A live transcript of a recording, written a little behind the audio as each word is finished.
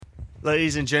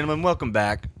Ladies and gentlemen, welcome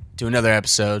back to another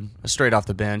episode of Straight Off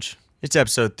the Bench. It's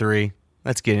episode 3.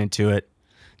 Let's get into it.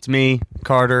 It's me,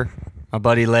 Carter, my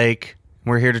buddy Lake.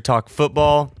 We're here to talk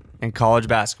football and college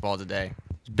basketball today.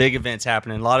 There's big events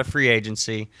happening, a lot of free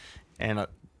agency, and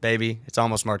baby, it's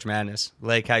almost March Madness.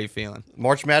 Lake, how you feeling?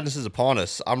 March Madness is upon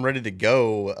us. I'm ready to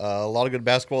go. A lot of good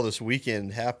basketball this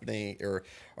weekend happening, or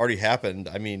already happened.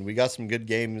 I mean, we got some good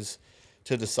games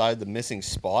to decide the missing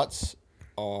spots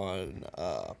on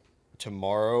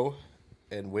tomorrow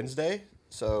and Wednesday.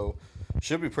 So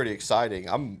should be pretty exciting.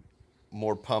 I'm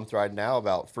more pumped right now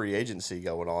about free agency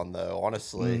going on, though.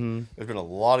 Honestly, There's been a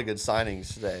lot of good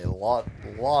signings today. A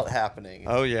lot happening.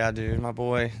 Oh yeah, dude, my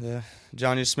boy,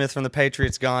 Johnny Smith from the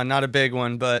Patriots gone. Not a big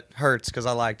one, but hurts because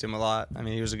I liked him a lot. I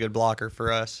mean, he was a good blocker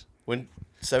for us. Went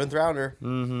 7th rounder.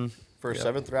 For a Yep.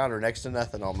 7th rounder, next to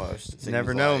nothing almost.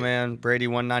 Never know, man. Brady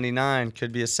 199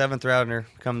 could be a 7th rounder,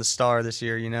 come the star this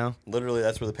year, you know? Literally,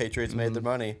 that's where the Patriots made their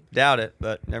money. Doubt it,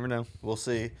 but never know. We'll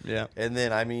see. Yeah. And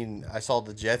then, I mean, I saw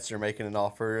the Jets are making an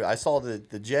offer. I saw the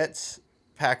Jets,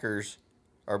 Packers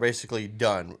are basically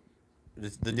done.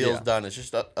 The deal's done. It's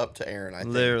just up to Aaron, I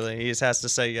think. Literally, he just has to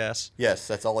say yes. Yes,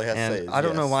 that's all he has to say. I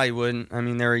don't know why he wouldn't. I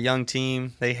mean, they're a young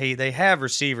team. They have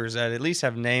receivers that at least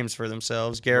have names for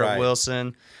themselves. Garrett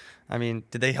Wilson. I mean,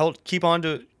 did they keep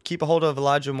a hold of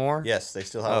Elijah Moore? Yes, they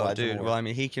still have Elijah Moore. Well, I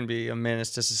mean, he can be a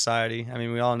menace to society. I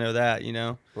mean, we all know that, you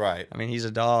know? Right. I mean, he's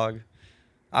a dog.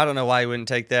 I don't know why he wouldn't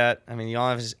take that. I mean, he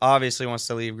obviously wants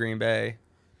to leave Green Bay.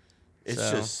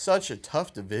 It's just such a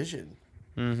tough division.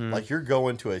 Like, you're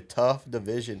going to a tough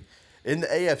division. In the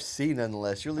AFC,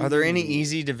 nonetheless. Are there any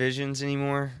easy divisions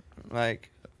anymore? Like,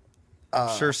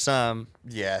 I'm sure some.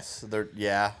 Yes.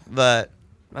 But,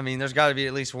 I mean, there's got to be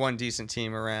at least one decent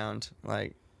team around.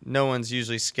 Like, no one's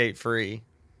usually skate-free,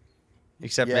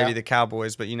 except maybe the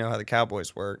Cowboys, but you know how the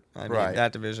Cowboys work. I mean,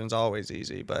 that division's always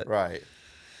easy. But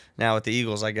now with the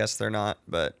Eagles, I guess they're not.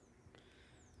 But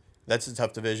that's a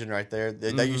tough division right there.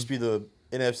 That used to be the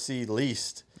NFC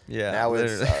least. Yeah. Now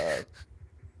it's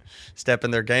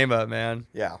stepping their game up, man.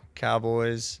 Yeah.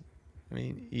 Cowboys, I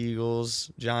mean,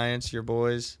 Eagles, Giants, your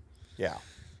boys. Yeah.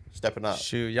 Stepping up.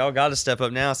 Shoot, y'all got to step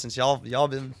up now since y'all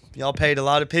paid a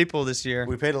lot of people this year.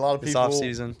 We paid a lot of people this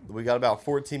offseason. We got about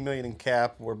 $14 million in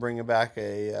cap. We're bringing back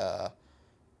a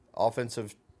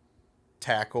offensive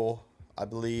tackle, I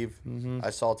believe. I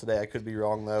saw today. I could be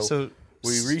wrong though. So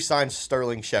we re-signed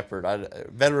Sterling Shepard.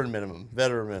 Veteran minimum.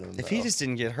 If he just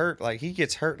didn't get hurt, like he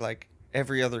gets hurt like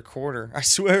every other quarter, I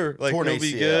swear. Like Torn he'll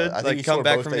be ACL. good. I think like he come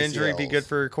back both from an injury, be ACLs. good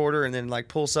for a quarter, and then like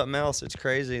pull something else. It's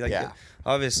crazy. Like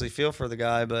obviously feel for the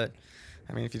guy, but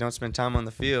I mean if you don't spend time on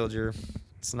the field,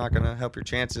 it's not going to help your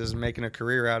chances of making a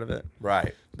career out of it.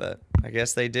 Right. But I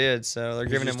guess they did, so they're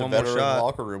giving him one more more shot.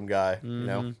 Locker room guy, you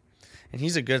know. And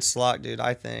he's a good slot dude,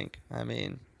 I think. I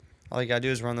mean, all you got to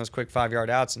do is run those quick 5-yard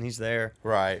outs, and he's there.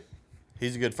 Right.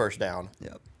 He's a good first down.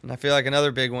 Yep. And I feel like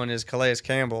another big one is Calais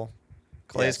Campbell.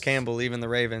 Calais Campbell leaving the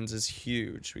Ravens is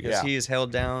huge because he has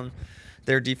held down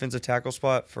their defensive tackle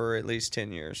spot for at least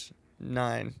 10 years.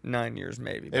 9 years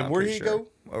maybe. And where did he go?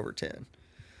 Over 10.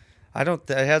 It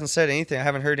hasn't said anything. I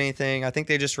haven't heard anything. I think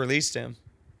they just released him.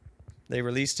 They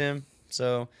released him,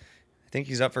 so I think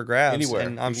he's up for grabs. Anywhere.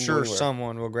 And I'm sure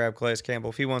someone will grab Calais Campbell.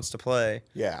 If he wants to play,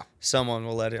 someone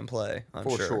will let him play, I'm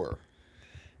sure. For sure.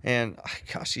 And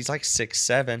gosh, he's like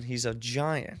 6'7". He's a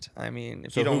giant. I mean,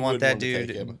 if you don't want that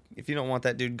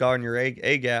dude guarding your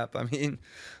A gap, I mean,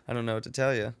 I don't know what to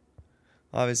tell you.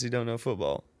 Obviously, don't know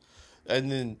football.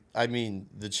 And then, I mean,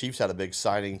 the Chiefs had a big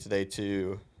signing today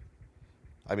too.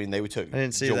 I mean, I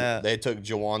didn't see that. They took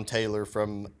Jawan Taylor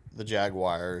from the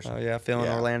Jaguars. Oh yeah,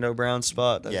 filling Orlando Brown's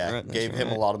spot. Gave him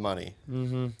a lot of money.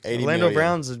 Orlando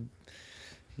Brown's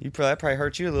that probably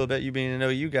hurt you a little bit, you being an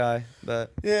OU guy,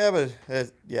 but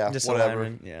just whatever.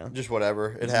 Just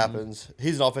whatever. It happens.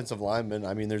 He's an offensive lineman.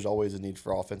 I mean, there's always a need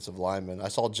for offensive linemen. I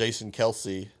saw Jason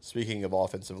Kelsey, speaking of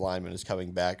offensive linemen, is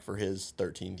coming back for his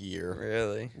 13th year.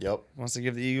 Really? Yep. Wants to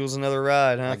give the Eagles another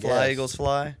ride, huh? Fly, Eagles,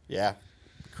 fly. Yeah.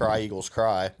 Cry, Eagles,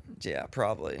 cry. Yeah,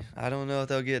 probably. I don't know if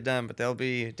they'll get it done, but they'll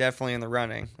be definitely in the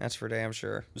running. That's for damn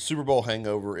sure. The Super Bowl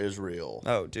hangover is real.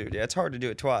 Oh, dude, yeah, it's hard to do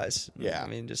it twice. Yeah. I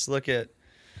mean, just look at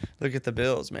the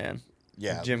Bills, man.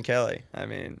 Yeah. Jim Kelly. I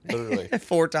mean, literally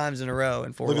 4 times in a row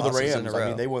and 4 look losses at the Rams. in a row. I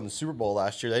mean, they won the Super Bowl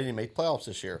last year. They didn't make playoffs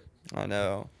this year. I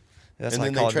know. That's and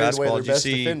like then college they traded basketball. away their best Did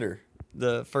you see defender.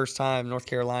 The first time North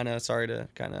Carolina, sorry to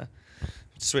kind of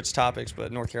switch topics,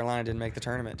 but North Carolina didn't make the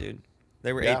tournament, dude.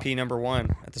 They were AP number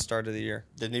 1 at the start of the year.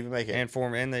 Didn't even make it.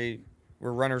 And they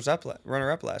were runner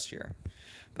up last year.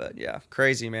 But yeah,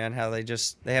 crazy, man, how they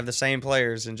have the same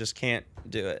players and just can't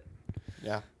do it.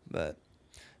 Yeah. But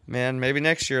man, maybe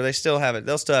next year they still have it.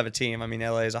 They'll still have a team. I mean,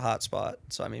 LA is a hot spot,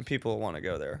 so I mean, people want to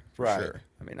go there for Right. sure.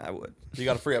 I mean, I would. You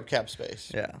got to free up cap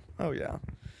space. Yeah. Oh yeah.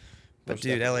 But Most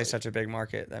dude, definitely. LA's such a big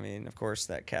market. I mean, of course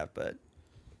that cap, but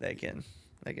they can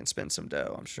spend some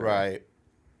dough. I'm sure. Right.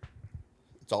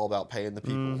 It's all about paying the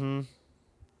people. Mm-hmm.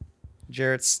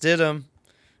 Jarrett Stidham,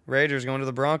 Raiders going to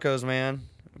the Broncos, man.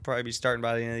 Will probably be starting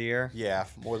by the end of the year. Yeah,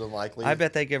 more than likely. I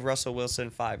bet they give Russell Wilson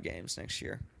 5 games next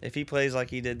year. If he plays like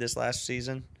he did this last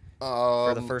season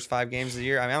for the first 5 games of the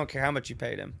year, I mean, I don't care how much you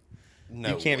paid him. No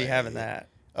you can't way. be having that.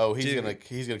 Oh, he's Dude.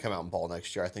 gonna come out and ball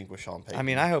next year, I think, with Sean Payton. I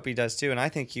mean, I hope he does too, and I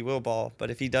think he will ball.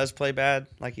 But if he does play bad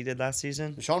like he did last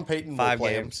season, Sean Payton 5 will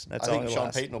play games. him. That's I all think it Sean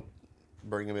was. Payton will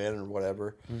bring him in or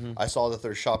whatever. Mm-hmm. I saw that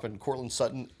they're shopping Cortland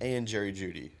Sutton and Jerry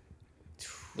Jeudy.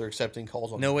 They're accepting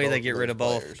calls on No way both they get rid those of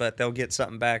both, players. but they'll get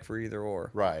something back for either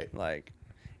or. Right. Like,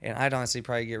 and I'd honestly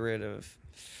probably get rid of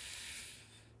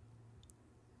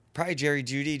Jerry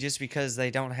Jeudy just because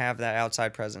they don't have that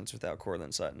outside presence without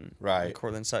Cortland Sutton. Right. And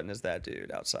Cortland Sutton is that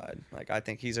dude outside. Like, I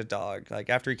think he's a dog. Like,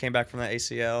 after he came back from that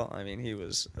ACL, I mean, he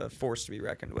was a force to be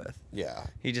reckoned with. Yeah.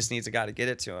 He just needs a guy to get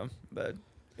it to him. But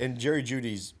And Jerry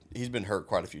Judy's he's been hurt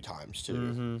quite a few times too.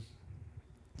 Mm-hmm.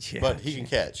 Yeah, But he can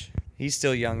catch. He's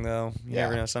still young though. You Yeah.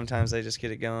 never know. Sometimes they just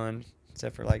get it going.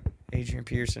 Except for like Adrian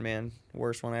Pearson, man,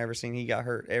 worst one I ever seen. He got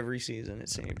hurt every season it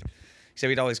seemed. Except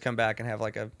he'd always come back and have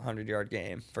like a 100-yard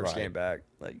game first Right. game back,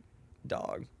 like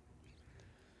dog.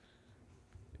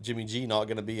 Jimmy G not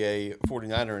going to be a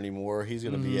 49er anymore. He's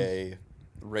going to be a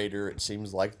Raider. It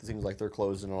seems like they're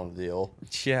closing on a deal.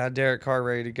 Yeah, Derek Carr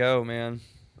ready to go, man.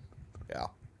 Yeah.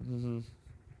 Mm-hmm.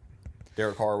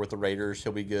 Derek Carr with the Raiders,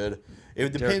 he'll be good. It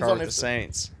Derek depends Carr on with if the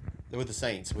Saints. With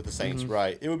the Saints,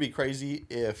 right. It would be crazy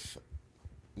if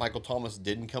Michael Thomas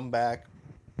didn't come back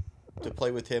to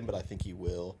play with him, but I think he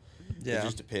will. Yeah. It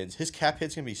just depends. His cap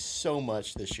hit's going to be so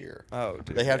much this year. Oh,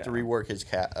 dude. They have to yeah. rework his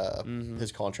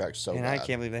his contract so And bad. I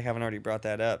can't believe they haven't already brought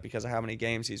that up because of how many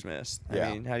games he's missed. Yeah.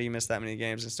 I mean, how do you miss that many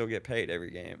games and still get paid every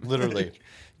game? Literally.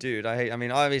 Dude, I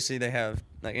mean, obviously they have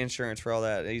like insurance for all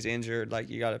that. He's injured, like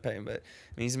you got to pay him. But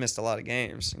I mean, he's missed a lot of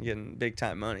games and getting big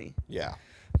time money. Yeah.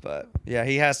 But yeah,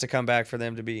 he has to come back for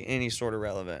them to be any sort of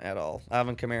relevant at all.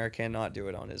 Alvin Kamara cannot do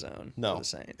it on his own. No. For the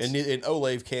Saints. And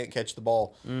Olave can't catch the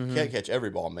ball. Can't catch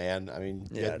every ball, man. I mean,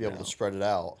 you have to be able to spread it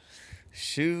out.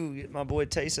 Shoot, get my boy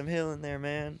Taysom Hill in there,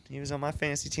 man. He was on my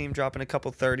fantasy team dropping a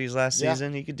couple 30s last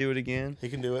season. He could do it again. He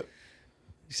can do it.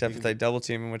 Except if they double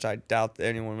team him, which I doubt that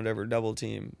anyone would ever double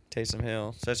team Taysom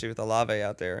Hill, especially with Olave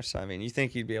out there. So, I mean, you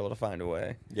think he'd be able to find a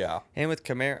way. Yeah. And with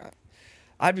Kamara,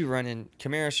 I'd be running.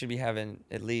 Kamara should be having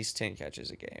at least 10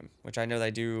 catches a game, which I know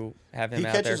they do have him He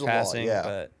out there catches a lot, passing, yeah.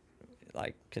 but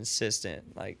like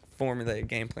consistent, like formulate a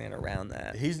game plan around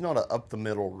that. He's not an up the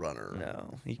middle runner.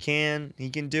 No, he can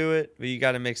do it, but you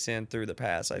got to mix in through the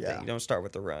pass. I Yeah. think you don't start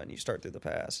with the run, you start through the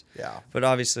pass. Yeah. But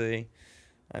obviously,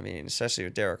 I mean, especially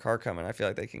with Derek Carr coming, I feel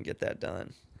like they can get that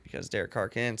done because Derek Carr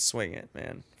can swing it,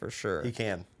 man, for sure. He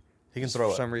can. He can throw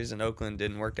For it. some reason, Oakland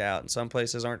didn't work out, and some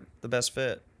places aren't the best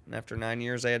fit. And after 9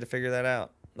 years, they had to figure that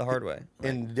out the hard way.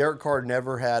 And Derek Carr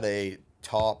never had a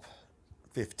top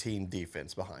 15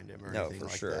 defense behind him or No, anything for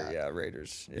like sure. that. Yeah,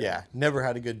 Raiders. Yeah, never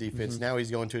had a good defense. Now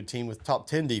he's going to a team with top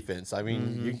 10 defense. I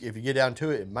mean, if you get down to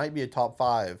it, it might be a top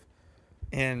 5.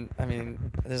 And, I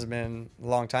mean, this has been a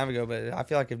long time ago, but I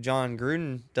feel like if John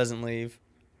Gruden doesn't leave,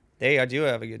 they do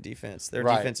have a good defense. Their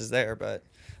Right. defense is there, but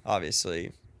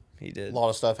obviously he A lot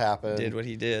of stuff happened. did what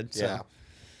he did. So. Yeah.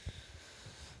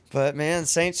 But, man,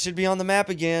 Saints should be on the map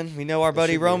again. We know our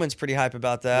buddy should be. Roman's pretty hype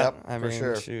about that. Yep, I for mean,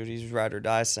 sure. shoot, he's ride or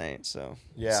die Saints. So,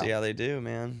 Yeah. see how they do,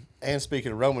 man. And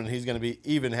speaking of Roman, he's going to be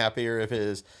even happier if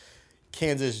his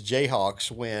Kansas Jayhawks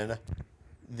win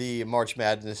the March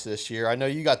Madness this year. I know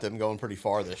you got them going pretty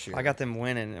far this year. I got them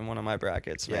winning in one of my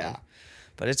brackets, man. Yeah.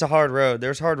 But it's a hard road.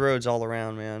 There's hard roads all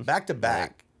around, man. back to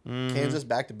back. Mhm. Kansas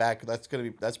back to back. That's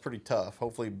pretty tough.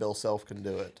 Hopefully Bill Self can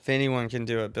do it. If anyone can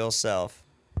do it, Bill Self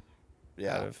out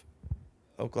Yeah. of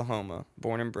Oklahoma,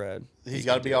 born and bred. He's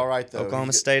got to be all right though.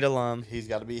 Oklahoma State alum. He's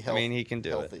got to be healthy. I mean, he can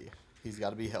do it. healthy. He's got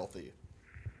to be healthy.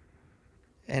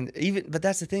 But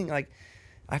that's the thing. Like,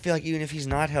 I feel like even if he's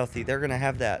not healthy, they're gonna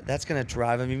have that. That's gonna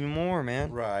drive him even more,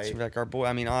 man. Right. So like our boy.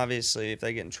 I mean, obviously, if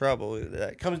they get in trouble, It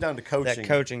that comes down to coaching. that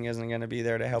coaching isn't gonna be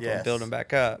there to help him Yes. build him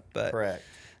back up. But Correct.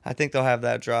 I think they'll have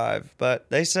that drive. But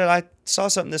they said I saw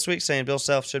something this week saying Bill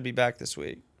Self should be back this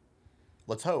week.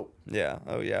 Let's hope. Yeah.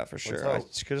 Oh yeah, for sure. I hope.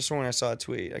 could have sworn I saw a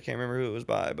tweet. I can't remember who it was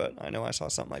by, but I know I saw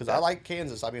something like Because that. I like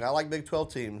Kansas. I mean, I like Big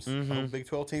 12 teams. I Mhm. hope Big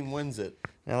 12 team wins it.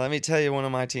 Now, let me tell you one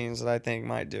of my teams that I think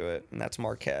might do it, and that's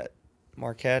Marquette.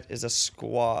 Marquette is a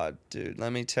squad, dude.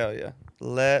 Let me tell you.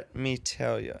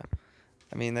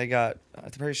 I mean, I'm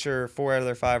pretty sure 4 out of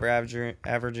their 5 are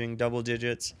averaging double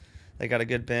digits. They got a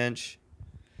good bench.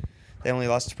 They only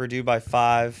lost to Purdue by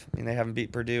 5. I mean, they haven't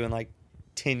beat Purdue in like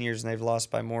 10 years, and they've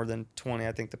lost by more than 20,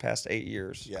 I think, the past 8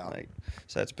 years. Yeah.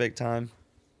 So that's big time.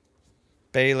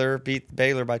 Baylor beat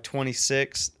Baylor by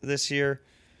 26 this year.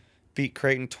 Beat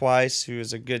Creighton twice, who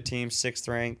is a good team, 6th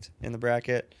ranked in the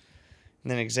bracket.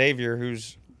 And then Xavier,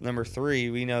 who's number 3.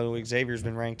 We know Xavier's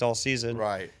been ranked all season.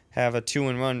 Right. Have a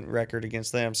 2-1 record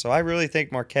against them. So I really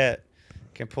think Marquette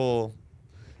can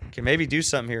maybe do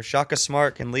something here. Shaka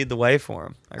Smart can lead the way for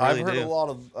him. I've heard a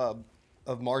lot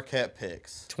of Marquette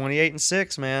picks.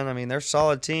 28-6, man. I mean, they're a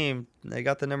solid team. They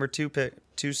got the number 2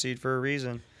 seed for a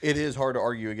reason. It is hard to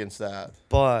argue against that.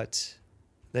 But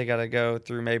they got to go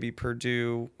through maybe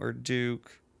Purdue or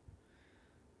Duke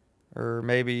or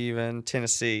maybe even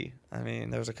Tennessee. I mean,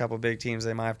 there's a couple big teams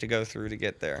they might have to go through to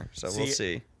get there. So we'll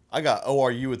see. I got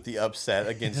ORU with the upset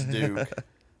against Duke.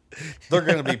 They're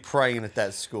going to be praying at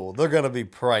that school. They're going to be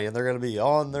praying. They're going to be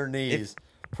on their knees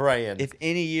praying. If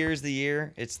any year's the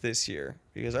year, it's this year.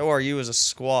 Because ORU is a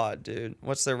squad, dude.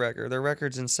 What's their record? Their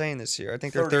record's insane this year. I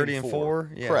think they're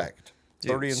 30-4. Yeah. Correct.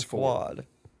 Dude, 30-4. Squad.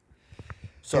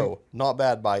 So, not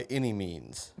bad by any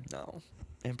means. No.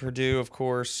 And Purdue, of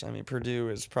course. I mean, Purdue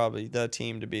is probably the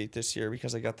team to beat this year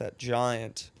because they got that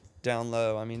giant down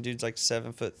low. I mean, dude's like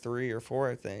 7'3" or 4,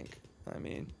 I think. I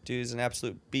mean, dude's an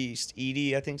absolute beast.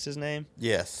 Edey, I think's his name.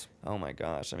 Yes. Oh my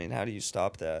gosh. I mean, how do you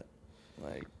stop that?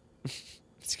 Like,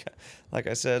 like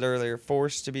I said earlier,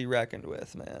 force to be reckoned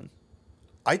with, man.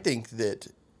 I think that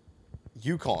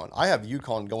I have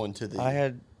UConn going to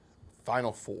the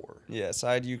Final Four. Yes,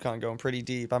 I had UConn going pretty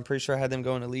deep. I'm pretty sure I had them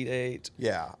going Elite 8.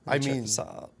 Yeah. I mean,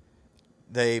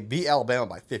 they beat Alabama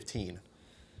by 15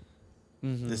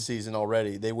 this season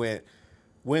already. They went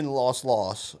win,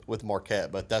 loss with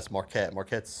Marquette, but that's Marquette.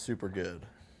 Marquette's super good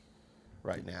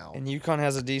right now. And UConn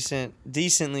has a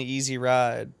decently easy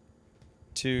ride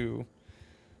to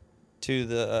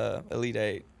the Elite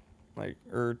 8,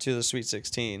 or to the Sweet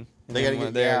 16. And they got to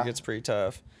get there. It gets pretty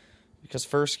tough because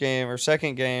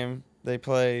second game they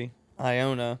play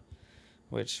Iona,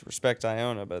 which respect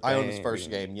Iona, but Iona's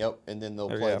first game, yep, and then they'll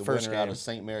play the winner out of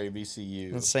St. Mary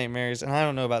VCU. And St. Mary's, and I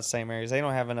don't know about St. Mary's. They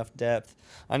don't have enough depth.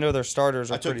 I know their starters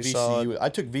are pretty solid. I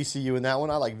took VCU in that one.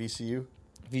 I like VCU.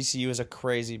 VCU is a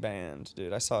crazy band,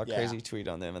 dude. I saw a crazy tweet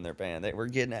on them and their band. They were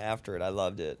getting after it. I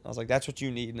loved it. I was like, that's what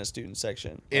you need in a student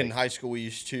section. In high school, we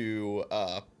used to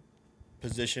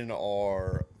position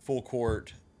our full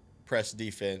court press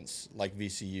defense like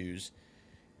VCU's,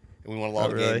 and we won a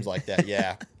lot of games like that.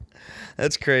 Yeah,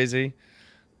 that's crazy.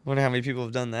 Wonder how many people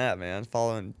have done that, man.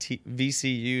 Following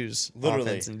VCU's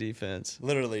offense and defense.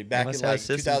 Literally, back in like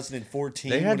 2014.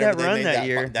 They had that run that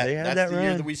year. That's the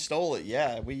year that we stole it.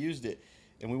 Yeah, we used it.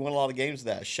 And we won a lot of games of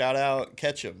that. Shout out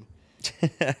Ketchum.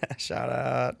 Shout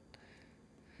out.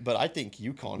 But I think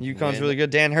UConn's really good.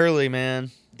 Dan Hurley,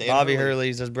 man. Bobby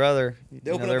Hurley's his brother.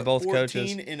 They're both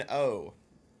coaches. 14-0.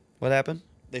 What happened?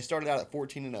 They started out at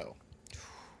 14-0.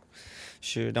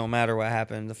 Shoot, it don't matter what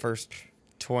happened the first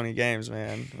 20 games,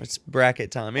 man. It's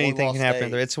bracket time. Anything can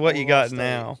happen. It's what you got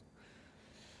now.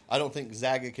 I don't think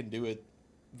Zaga can do it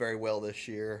very well this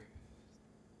year.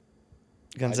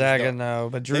 Gonzaga, no,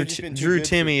 but Drew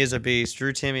Timme is a beast.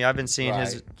 Drew Timme, I've been seeing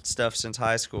his stuff since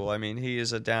high school. I mean, he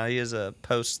is a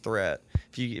post threat.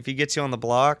 If he gets you on the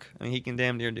block, I mean, he can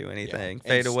damn near do anything. Yeah,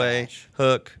 fade away,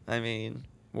 hook. I mean,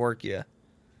 work you.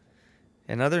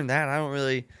 And other than that, I don't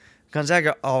really.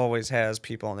 Gonzaga always has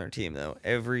people on their team though,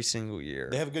 every single year.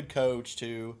 They have a good coach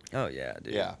too. Oh yeah,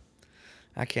 dude. Yeah.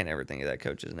 I can't ever think of that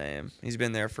coach's name. He's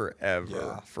been there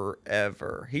forever.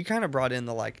 He kind of brought in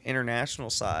the international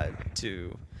side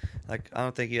too. I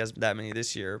don't think he has that many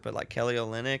this year, but Kelly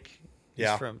Olynyk, he's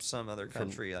from some other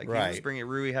country. He was bringing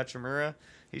Rui Hachimura.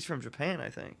 He's from Japan, I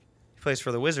think. He plays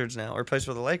for the Wizards now, or plays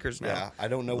for the Lakers now. Yeah, I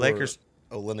don't know where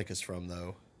Olynyk is from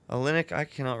though. Olynyk, I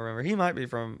cannot remember. He might be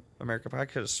from America, but I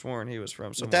could have sworn he was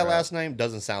from somewhere. But that last name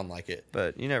doesn't sound like it.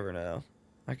 But you never know.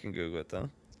 I can Google it though.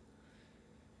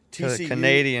 He's a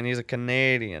Canadian.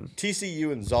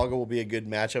 TCU and Zaga will be a good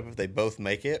matchup if they both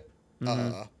make it.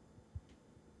 Mm-hmm.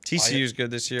 TCU's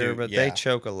good this year, but they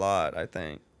choke a lot, I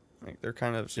think. They're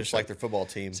kind of just like their football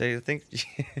team. So you think,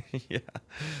 yeah,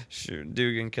 shoot,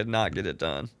 Dugan could not get it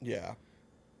done. Yeah.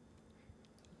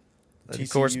 Of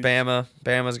course, Bama's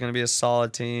going to be a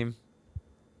solid team.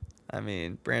 I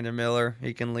mean, Brandon Miller,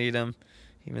 he can lead them,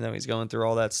 even though he's going through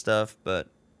all that stuff. But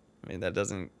I mean, I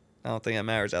don't think that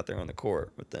matters out there on the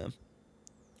court with them.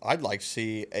 I'd like to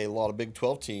see a lot of Big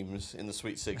 12 teams in the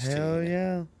Sweet 16. Hell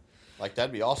yeah.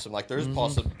 That'd be awesome. There's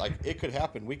it could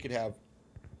happen. We could have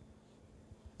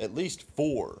at least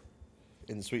 4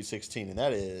 in the Sweet 16, and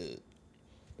that is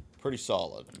pretty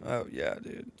solid. Oh, yeah,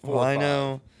 dude. 4 Well, or I 5.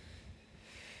 know.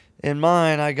 In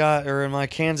my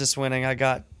Kansas winning, I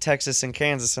got Texas and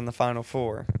Kansas in the Final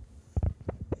Four.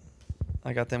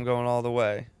 I got them going all the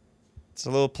way. It's a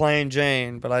little plain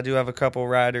Jane, but I do have a couple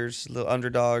riders, little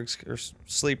underdogs or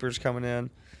sleepers coming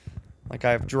in. Like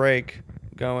I have Drake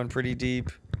going pretty deep.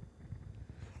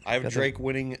 I have Drake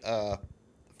winning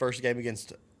first game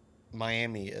against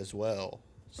Miami as well.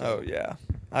 So Oh, yeah.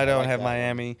 I don't like have that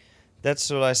Miami. That's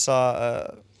what I saw.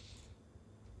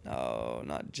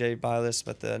 Not Jay Bilas,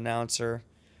 but the announcer.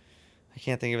 I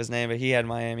can't think of his name, but he had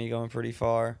Miami going pretty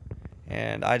far.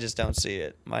 And I just don't see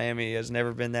it. Miami has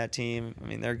never been that team. I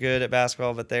mean, they're good at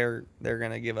basketball, but they're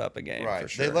going to give up a game right. for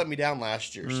sure. They let me down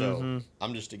last year, so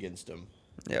I'm just against them.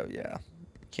 Yeah.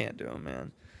 Can't do them,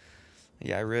 man.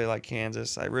 Yeah, I really like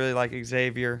Kansas. I really like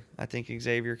Xavier. I think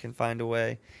Xavier can find a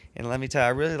way. And let me tell you, I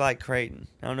really like Creighton.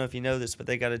 I don't know if you know this, but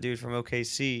they got a dude from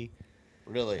OKC,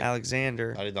 Really?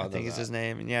 Alexander. I did not know think is that. his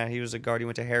name. And yeah, he was a guard. He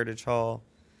went to Heritage Hall.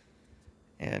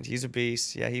 And he's a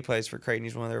beast. Yeah, he plays for Creighton.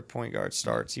 He's one of their point guard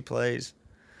starts. He plays.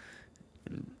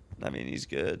 I mean, he's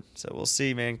good. So we'll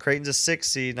see, man. Creighton's a 6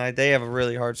 seed, and they have a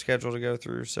really hard schedule to go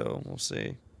through, so we'll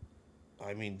see.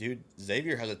 I mean, dude,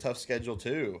 Xavier has a tough schedule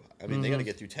too. I mean, they got to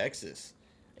get through Texas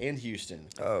and Houston.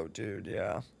 Oh, dude,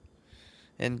 yeah.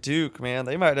 And Duke, man,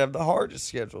 they might have the hardest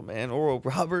schedule, man. Oral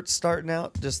Roberts starting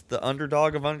out, just the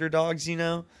underdog of underdogs, you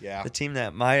know? Yeah. The team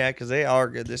that might, because they are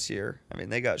good this year. I mean,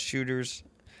 they got shooters,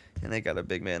 and they got a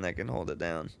big man that can hold it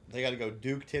down. They got to go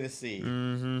Duke, Tennessee,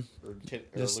 or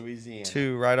Just Louisiana.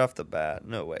 2 right off the bat.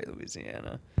 No way,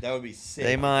 Louisiana. That would be sick.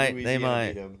 They might,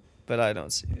 Louisiana beat 'em. but I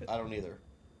don't see it. I don't either.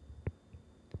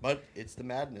 But it's the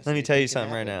madness. Let me tell It you can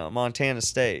something right happen. now. Montana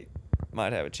State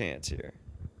might have a chance here.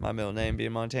 My middle name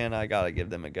being Montana, I got to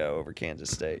give them a go over Kansas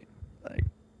State. Like,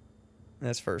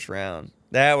 that's first round.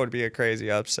 That would be a crazy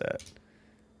upset.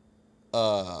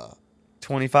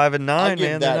 25-9, man. give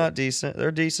They're that- not decent.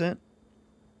 They're decent.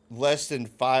 Less than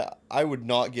 5. I would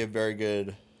not give very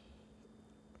good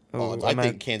odds. I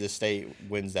think Kansas State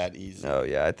wins that easy. Oh,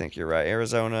 yeah, I think you're right.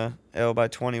 Arizona, L by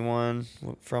 21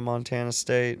 from Montana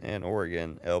State, and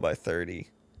Oregon, L by 30.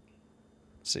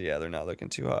 So, yeah, they're not looking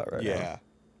too hot right now. Yeah.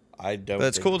 I don't. But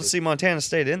it's think cool to see Montana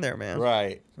State in there, man.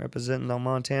 Right. Representing the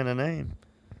Montana name.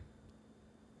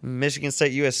 Michigan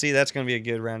State USC, that's going to be a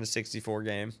good round of 64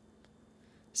 game.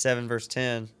 7 versus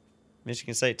 10.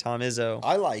 Michigan State, Tom Izzo.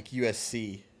 I like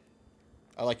USC.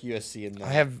 I like USC in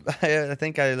that. I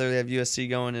think I literally have USC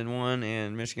going in one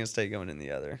and Michigan State going in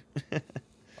the other.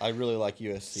 I really like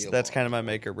USC. So that's kind of my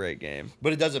make or break game.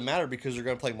 But it doesn't matter because they're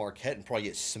going to play Marquette and probably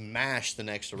get smashed the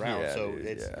next round. Yeah, so dude,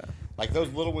 it's yeah. like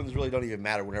those little ones really don't even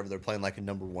matter whenever they're playing like a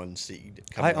number 1 seed.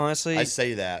 I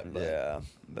say that. But Yeah,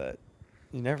 but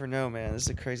you never know, man. This is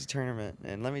a crazy tournament.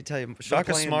 And let me tell you,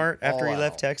 Shaka playing Smart, after he all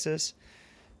left out. Texas,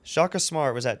 Shaka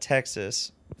Smart was at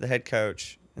Texas, the head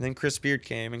coach. And then Chris Beard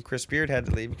came, and Chris Beard had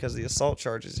to leave because of the assault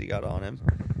charges he got on him.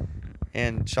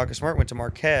 And Shaka Smart went to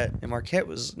Marquette, and Marquette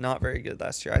was not very good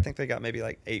last year. I think they got maybe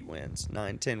like 8 wins,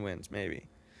 9, 10 wins maybe.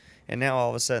 And now all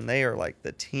of a sudden they are like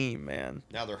the team, man.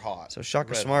 now they're hot. So Shaka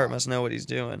Red Smart hot. must know what he's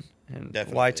doing and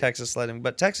Definitely. why Texas let him.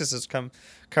 But Texas has come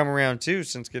around too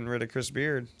since getting rid of Chris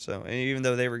Beard. So and even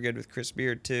though they were good with Chris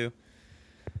Beard too.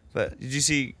 But did you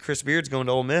see Chris Beard's going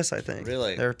to Ole Miss? I think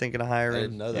Really? they're thinking of hiring. I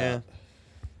didn't know that.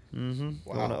 Yeah.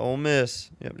 Wow. Going to Ole Miss.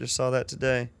 Yep, just saw that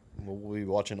today. We'll be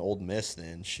watching Old Miss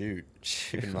then. Shoot.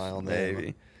 Keep an eye on them.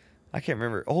 Maybe. I can't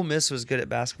remember. Ole Miss was good at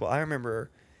basketball. I remember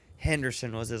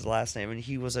Henderson was his last name, and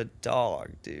he was a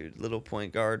dog, dude. Little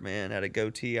point guard, man. Had a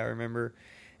goatee, I remember.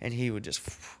 And he would just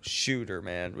shoot her,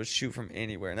 man. Would shoot from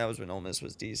anywhere. And that was when Ole Miss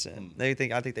was decent. I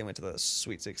think they went to the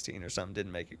Sweet 16 or something.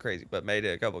 Didn't make it crazy, but made it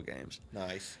a couple games.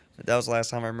 Nice. But that was the last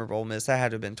time I remember Ole Miss. That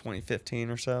had to have been 2015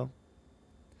 or so.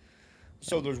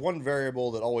 So there's one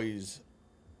variable that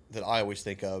I always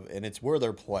think of, and it's where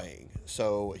they're playing.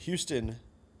 So Houston,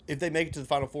 if they make it to the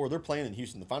Final Four, they're playing in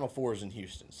Houston. The Final Four is in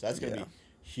Houston, so that's going to Yeah. be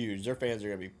huge. Their fans are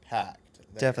going to be packed.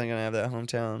 Definitely going to have that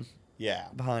hometown Yeah.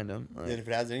 behind them. And if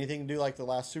it has anything to do like the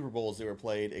last Super Bowls they were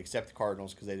played, except the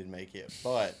Cardinals because they didn't make it,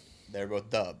 but they're both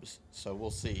dubs, so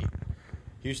we'll see.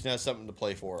 Houston has something to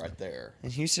play for right there.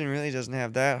 And Houston really doesn't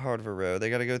have that hard of a road.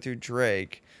 They got to go through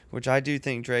Drake, which I do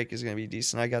think Drake is going to be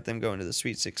decent. I got them going to the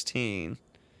Sweet 16.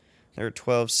 They're a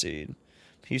 12 seed.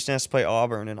 Houston has to play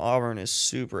Auburn, and Auburn is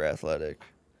super athletic.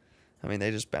 I mean, they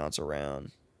just bounce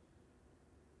around.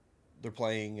 They're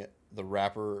playing the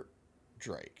rapper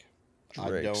Drake. I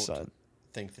Drake, don't son.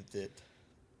 think that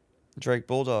Drake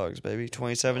Bulldogs, baby,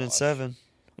 27-7.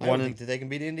 I don't think that they can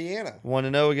beat Indiana.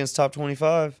 1-0 against top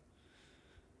 25.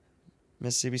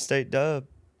 Mississippi State dub.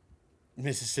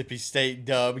 Mississippi State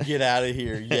dub. Get out of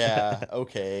here. Yeah.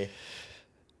 Okay.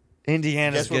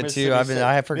 Indiana's Guess where good too. Mississippi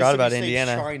I have forgot about Mississippi State's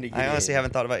Indiana. trying to get I honestly in.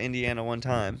 haven't thought about Indiana one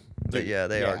time. But Dude, yeah,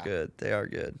 they are yeah. good. They are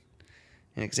good.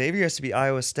 And Xavier has to be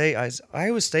Iowa State.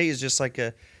 Iowa State is just like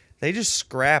they just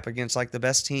scrap against like the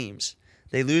best teams.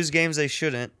 They lose games they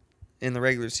shouldn't in the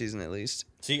regular season at least.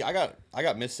 See, I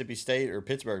got Mississippi State or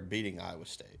Pittsburgh beating Iowa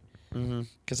State. Mm-hmm.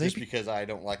 Because I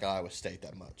don't like Iowa State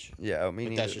that much. Yeah, me But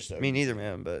neither. that's just Me neither,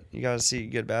 man. But you got to see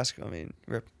good basketball. I mean,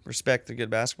 respect the good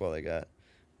basketball they got.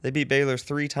 They beat Baylor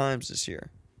 3 times this year.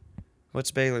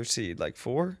 What's Baylor's seed? Like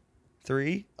 4?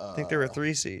 3? I think they were a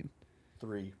 3 seed.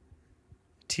 3.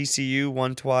 TCU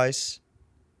won twice.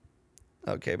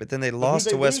 Okay, but then they lost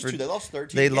to West Virginia. They lost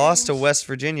 13 They lost to games? West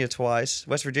Virginia twice.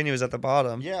 West Virginia was at the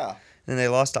bottom. Yeah. Then they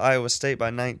lost to Iowa State by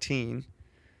 19.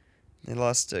 They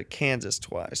lost to Kansas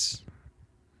twice.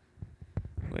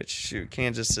 Which, shoot,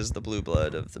 Kansas is the blue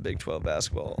blood of the Big 12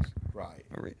 basketball Right.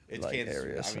 area. It's Kansas.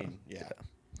 Area, I mean, yeah.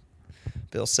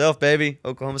 Bill Self, baby.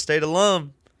 Oklahoma State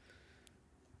alum.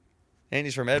 And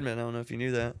he's from Edmond. I don't know if you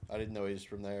knew that. I didn't know he was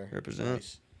from there. Represent.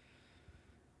 Nice.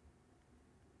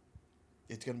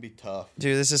 It's going to be tough.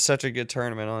 Dude, this is such a good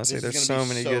tournament, honestly. This There's is so gonna be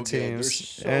many so good good. teams. There's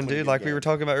so And, many dude, good like we were games.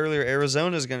 talking about earlier,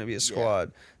 Arizona's going to be a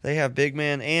squad. They have big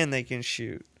men and they can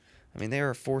shoot. I mean, they are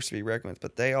a force to be reckoned with,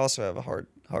 but they also have a hard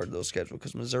little schedule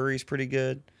because Missouri's pretty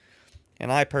good.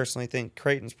 And I personally think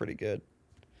Creighton's pretty good.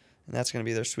 And that's going to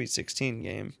be their Sweet 16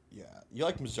 game. Yeah. You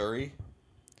like Missouri?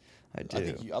 I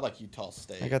do. I like Utah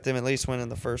State. I got them at least winning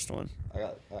the first one. I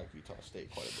like Utah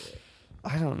State quite a bit.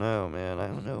 I don't know, man. I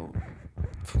don't know.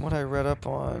 From what I read up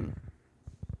on,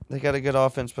 they got a good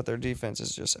offense, but their defense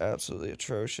is just absolutely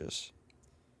atrocious.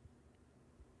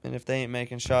 And if they ain't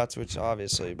making shots, which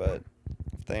obviously, but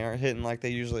if they aren't hitting like they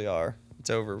usually are, it's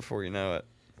over before you know it.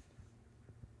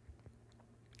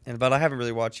 But I haven't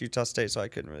really watched Utah State, so I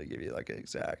couldn't really give you like an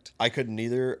exact. I couldn't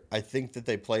either. I think that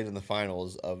they played in the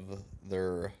finals of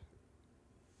their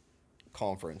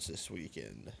conference this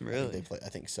weekend. Really? I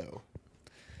think so.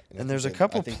 And there's a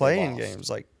couple playing games.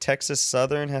 Like Texas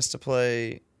Southern has to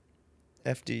play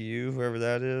FDU, whoever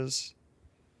that is.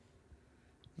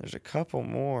 There's a couple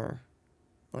more.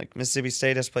 Like Mississippi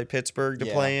State has to play Pittsburgh to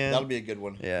play in. That'll be a good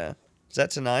one. Yeah. Is that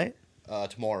tonight?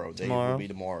 Tomorrow. They will be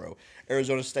tomorrow.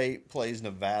 Arizona State plays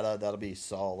Nevada. That'll be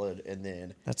solid. And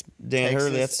then That's Dan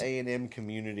Hurley. Texas That's A&M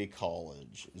Community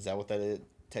College. Is that what that is?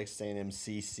 Texas A&M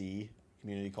CC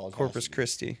Community College. Corpus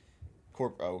Christi.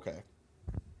 Oh, okay.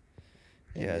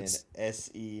 And Yeah, then it's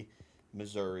SE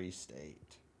Missouri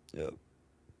State. yep.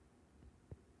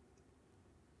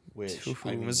 Which Ooh,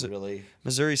 I mean, really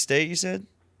Missouri State, you said?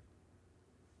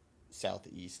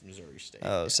 Southeast Missouri State.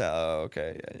 Oh,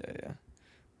 okay. Yeah.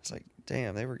 It's like,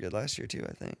 damn, they were good last year too,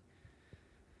 I think.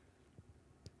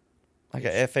 Like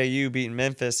a FAU beating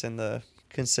Memphis in the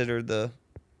considered the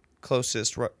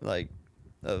closest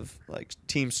of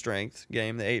team strength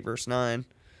game, the 8 versus 9.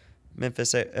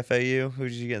 Memphis FAU. Who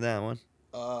did you get in that one?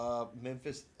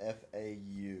 Memphis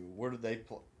FAU. Where did they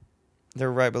play?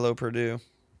 They're right below Purdue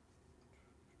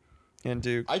and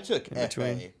Duke. I took in FA.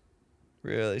 between.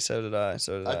 Really? So did I.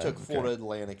 I took Florida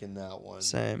Atlantic in that one.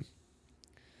 Same.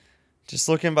 Just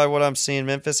looking by what I'm seeing,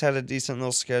 Memphis had a decent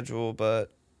little schedule,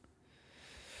 but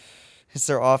it's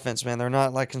their offense, man. They're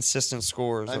not like consistent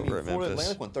scorers over at Florida Memphis.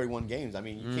 Atlantic won 31 games. I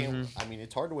mean, you can't. I mean,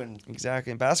 it's hard to win.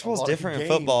 Exactly. And basketball is lot of different in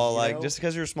games, football. you Like, know? just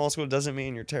because you're a small school doesn't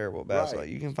mean you're terrible at basketball.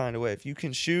 Right. You can find a way. If you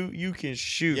can shoot, you can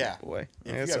shoot, Yeah. boy.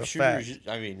 If That's you have a shooters, fact.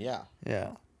 I mean, yeah.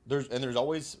 Yeah. There's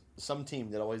always some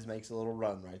team that always makes a little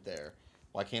run right there.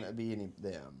 Why can't it be any of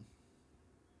them?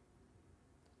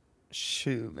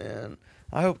 Shoot, man.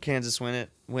 I hope Kansas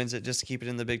wins it just to keep it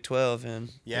in the Big 12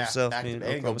 and Yeah, themselves back being to,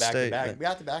 and go Oklahoma back State. to back. but-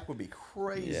 Back to back would be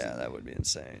crazy. Yeah, that would be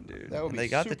insane, dude. That would And be they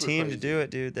got the super team crazy. to do it,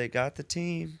 dude. They got the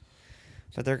team.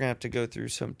 But they're going to have to go through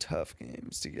some tough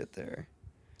games to get there.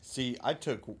 See, I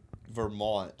took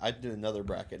Vermont. I did another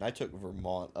bracket, and I took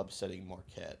Vermont upsetting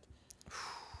Marquette,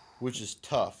 which is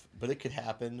tough, but it could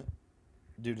happen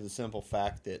due to the simple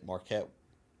fact that Marquette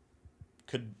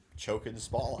could choke in the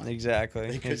spotlight. Exactly.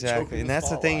 They could choke in Exactly. And the that's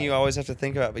the thing you spotlight. always have to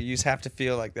think about, but you just have to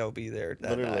feel like they'll be there that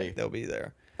Literally. night. They'll be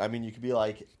there. I mean, you could be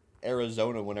like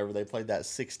Arizona whenever they played that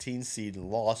 16 seed and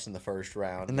lost in the first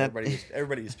round. And that-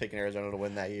 everybody was picking Arizona to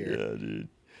win that year. Yeah, dude.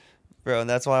 Bro, and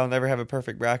that's why I'll never have a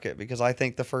perfect bracket because I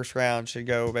think the first round should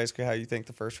go basically how you think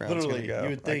the first round's going to Literally, go. you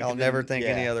would Like, think, I'll and never then- think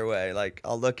any yeah. other way. Like,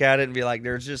 I'll look at it and be like,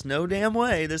 there's just no damn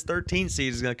way this 13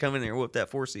 seed is going to come in there and whoop that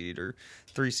 4 seed or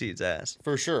 3 seed's ass.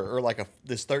 For sure. Or like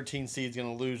this 13 seed's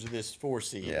going to lose to this 4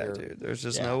 seed. Yeah, or, dude. There's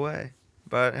just yeah. no way.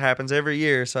 But it happens every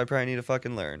year, so I probably need to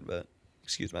fucking learn. But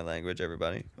excuse my language,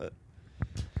 everybody. But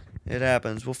it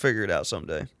happens. We'll figure it out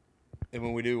someday. And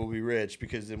when we do, we'll be rich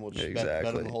because then we'll just bet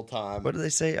them the whole time. What do they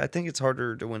say? I think it's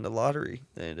harder to win the lottery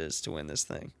than it is to win this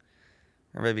thing.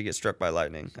 Or maybe get struck by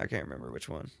lightning. I can't remember which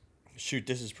one. Shoot,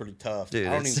 this is pretty tough. Dude,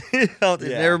 it's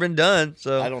never been done.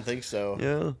 So I don't think so.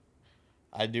 Yeah.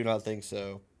 I do not think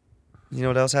so. You know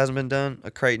what else hasn't been done?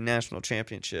 A Creighton National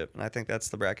Championship. And I think that's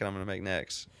the bracket I'm going to make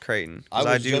next. Creighton. Because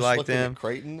I do like them.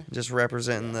 Creighton. Just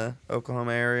representing the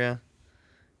Oklahoma area.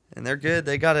 And they're good.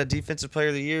 They got a defensive player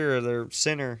of the year. Their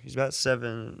center. He's about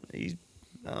 7. I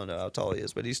don't know how tall he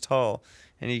is, but he's tall.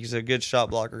 And he's a good shot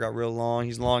blocker. Got real long.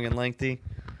 He's long and lengthy.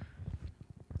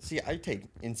 See, I take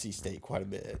NC State quite a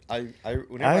bit.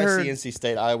 Whenever I see NC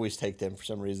State, I always take them for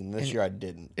some reason. This year I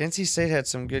didn't. NC State had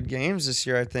some good games this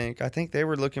year, I think. I think they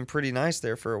were looking pretty nice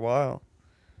there for a while.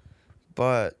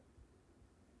 But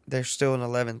they're still an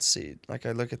 11th seed. Like,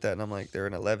 I look at that and I'm like, they're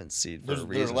an 11th seed for a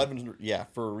reason. They're 11, yeah,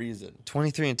 for a reason.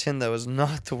 23-10, though, is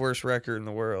not the worst record in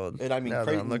the world. And I mean,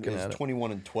 Creighton is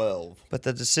 21-12. But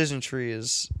the decision tree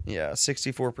is,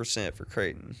 64% for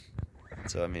Creighton.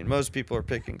 So, I mean, most people are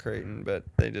picking Creighton, but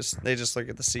they just look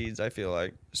at the seeds, I feel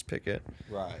like. Just pick it.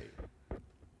 Right.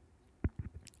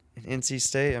 And NC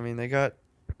State, I mean, they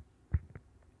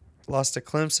lost to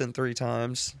Clemson 3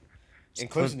 times.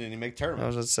 And Clemson didn't even make tournament. I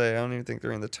was going to say, I don't even think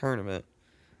they're in the tournament.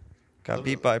 Got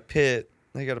beat by Pitt.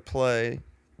 They got to play.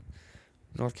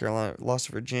 North Carolina lost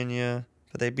to Virginia.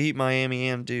 But they beat Miami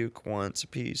and Duke once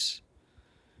apiece.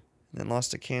 And then lost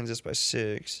to Kansas by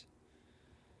 6.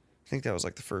 I think that was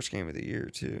like the first game of the year,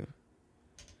 too.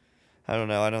 I don't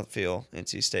know. I don't feel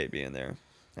NC State being there.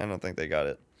 I don't think they got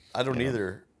it. I don't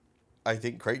either. I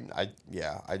think Creighton.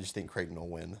 I just think Creighton will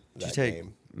win that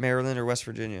game. Maryland or West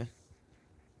Virginia?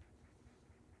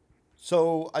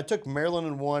 So I took Maryland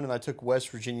in one, and I took West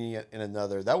Virginia in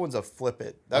another. That one's a flip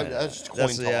it. That's just coin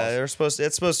toss. Yeah, it's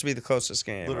supposed to be the closest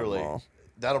game. Literally,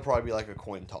 that'll probably be like a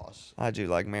coin toss. I do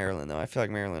like Maryland though. I feel like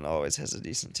Maryland always has a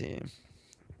decent team.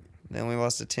 They only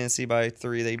lost to Tennessee by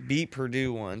 3. They beat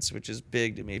Purdue once, which is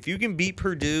big to me. If you can beat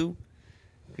Purdue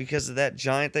because of that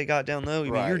giant they got down low,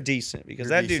 you're decent because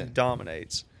dude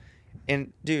dominates.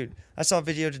 And, dude, I saw a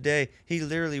video today. He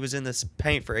literally was in this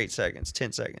paint for 8 seconds,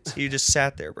 10 seconds. He just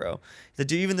sat there, bro.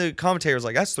 Even the commentator was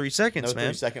like, that's 3 seconds,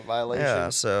 man. 3-second violation. Yeah,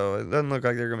 so it doesn't look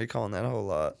like they're going to be calling that a whole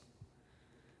lot.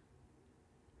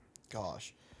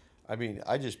 Gosh. I mean,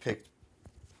 I just picked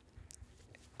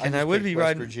I would be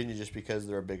West Virginia just because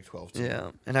they're a Big 12 team.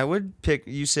 Yeah, and I would pick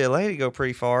UCLA to go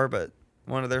pretty far, but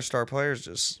one of their star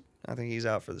players I think he's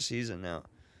out for the season now.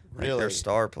 Really? Like their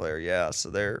star player, yeah.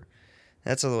 So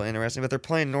that's a little interesting. But they're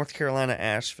playing North Carolina,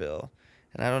 Asheville,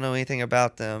 and I don't know anything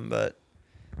about them, but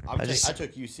I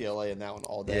took UCLA in that one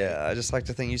all day. Yeah, I just like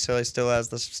to think UCLA still has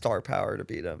the star power to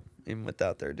beat them, even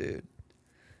without their dude.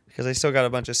 Because they still got a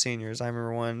bunch of seniors. I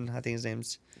remember one, I think his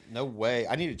name's... No way.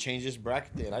 I need to change this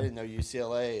bracket then. I didn't know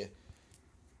UCLA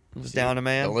was down a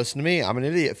man. Don't listen to me. I'm an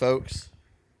idiot, folks.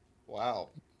 Wow.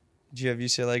 Did you have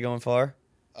UCLA going far?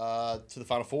 To the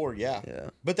Final Four, yeah. Yeah.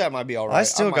 But that might be all right. I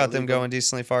still got them going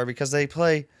decently far because they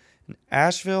play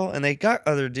Asheville, and they got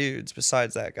other dudes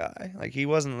besides that guy. Like, he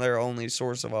wasn't their only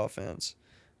source of offense,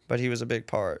 but he was a big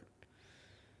part.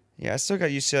 Yeah, I still got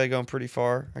UCLA going pretty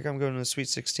far. I got them going to the Sweet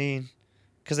 16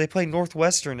 because they play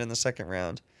Northwestern in the second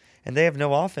round. And they have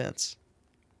no offense.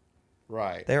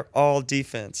 Right. They're all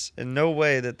defense. And no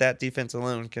way that defense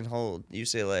alone can hold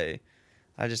UCLA.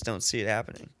 I just don't see it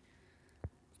happening.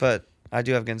 But I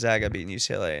do have Gonzaga beating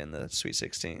UCLA in the Sweet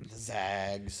 16. The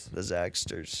Zags. The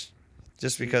Zagsters.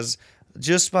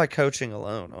 Just by coaching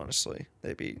alone, honestly,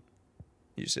 they beat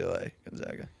UCLA,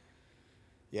 Gonzaga.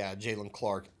 Yeah, Jalen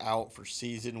Clark out for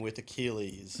season with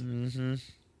Achilles. Mm-hmm.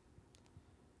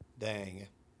 Dang.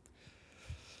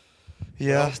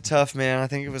 Yeah, tough, man. I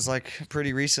think it was like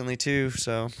pretty recently too.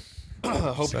 So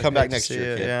hope you come back next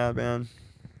year, kid. Yeah, man.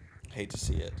 Hate to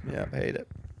see it. Yeah, hate it.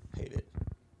 Hate it.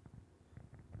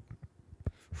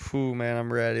 Whew, man,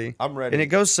 I'm ready. I'm ready. And it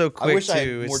goes so quick, I wish too. I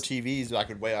had more TVs that I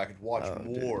could watch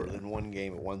more than one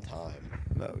game at one time.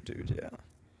 No, dude, yeah.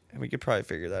 And we could probably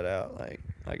figure that out. Like,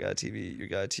 I got a TV, you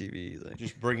got a TV. Like,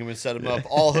 just bring them and set them up,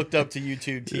 all hooked up to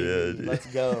YouTube TV. Yeah, let's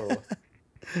go.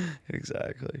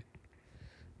 Exactly.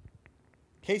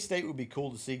 K-State would be cool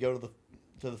to see go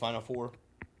to the Final Four.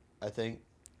 I think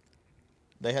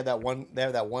they had that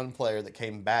one player that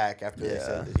came back after they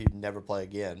said that he'd never play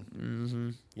again. Mm-hmm.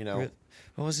 You know,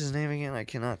 what was his name again? I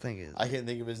cannot think of it. I can't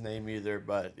think of his name either,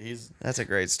 but that's a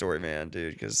great story, man,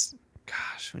 dude. Because,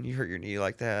 gosh, when you hurt your knee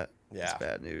like that, it's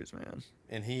bad news, man.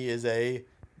 And he is a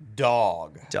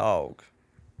dog.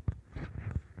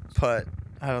 But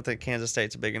I don't think Kansas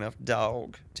State's a big enough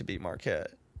dog to beat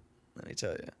Marquette. Let me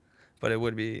tell you. But it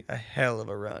would be a hell of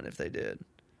a run if they did.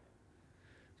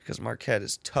 because Marquette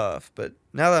is tough. But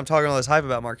now that I'm talking all this hype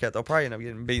about Marquette, they'll probably end up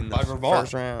getting beaten in the By Vermont.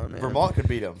 first round. Man. Vermont could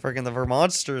beat them. Freaking the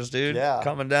Vermonsters, dude. Yeah.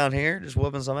 Coming down here, just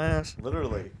whooping some ass.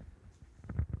 Literally.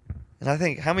 And I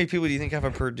think, how many people do you think have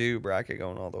a Purdue bracket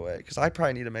going all the way? Because I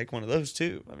probably need to make one of those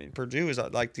too. I mean, Purdue is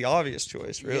like the obvious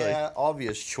choice, really. Yeah,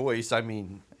 obvious choice. I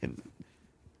mean,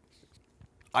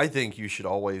 I think you should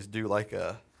always do like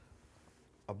a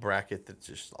bracket that's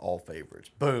just all favorites.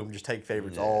 Boom, just take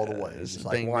favorites all the way. It's just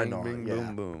like, why not? Bing, Yeah.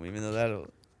 boom, boom. Even though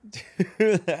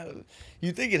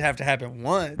you'd think it'd have to happen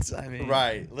once. I mean,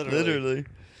 Right, literally.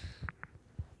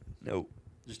 Nope.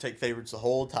 Just take favorites the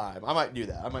whole time. I might do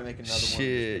that. I might make another one.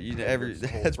 Shit, you know,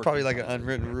 that's probably like an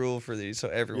unwritten rule for these. So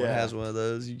everyone has one of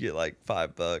those. You get like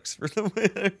 $5 for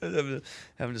the winner.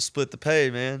 having to split the pay,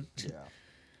 man. Yeah.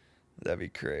 That'd be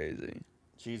crazy.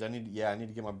 Jeez, I need to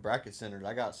get my bracket centered.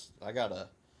 I got a.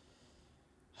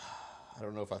 I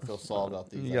don't know if I feel solid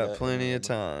about these. You got plenty of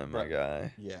time, my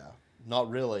guy. Yeah, not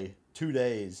really. 2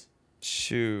 days.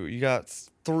 Shoot, you got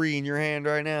 3 in your hand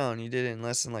right now, and you did it in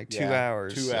less than like 2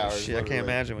 hours. 2 hours. Shit, I literally. can't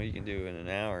imagine what you can do in an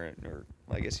hour, or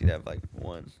I guess you'd have like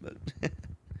 1, but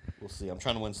We'll see. I'm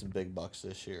trying to win some big bucks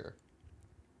this year.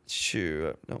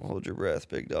 shoot, don't hold your breath,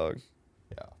 big dog.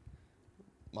 Yeah.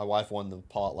 My wife won the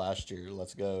pot last year.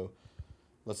 Let's go.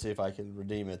 Let's see if I can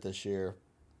redeem it this year.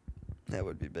 That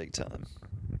would be big time.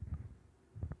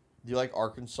 Do you like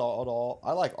Arkansas at all?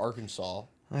 I like Arkansas.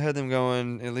 I had them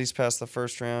going at least past the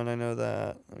first round. I know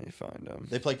that. Let me find them.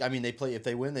 They play. I mean, they play. If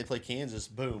they win, they play Kansas.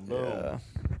 Boom, boom. Yeah,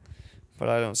 but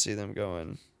I don't see them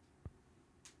going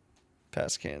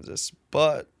past Kansas.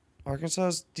 But Arkansas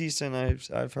is decent.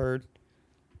 I've heard.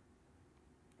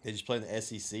 They just play in the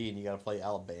SEC, and you got to play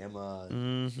Alabama.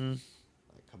 Mm-hmm.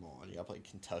 Like, come on, you got to play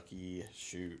Kentucky.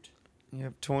 Shoot. You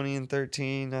have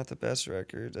 20-13, not the best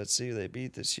record. Let's see who they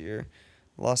beat this year.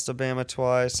 Lost to Bama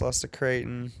twice, lost to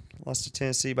Creighton, lost to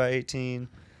Tennessee by 18,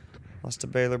 lost to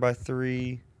Baylor by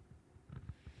 3.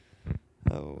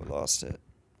 Oh, lost it.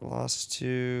 Lost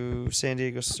to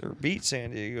beat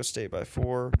San Diego State by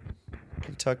 4.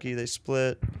 Kentucky, they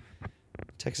split.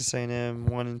 Texas A&M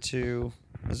 1-2.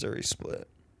 Missouri split.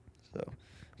 So,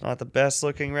 not the best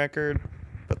looking record,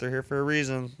 but they're here for a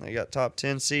reason. They got top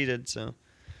 10 seeded, so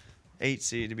 8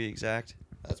 seed to be exact.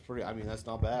 That's pretty. I mean, that's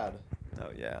not bad.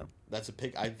 Oh, yeah. That's a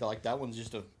pick. I feel like that one's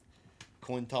just a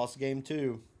coin toss game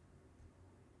too.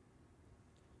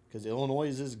 Because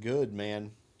Illinois is good,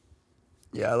 man.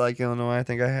 Yeah, I like Illinois. I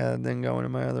think I had them going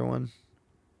in my other one.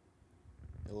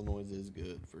 Illinois is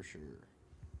good for sure.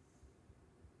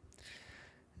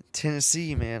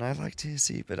 Tennessee, man. I like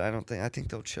Tennessee, but I think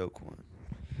they'll choke one.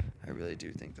 I really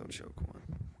do think they'll choke one.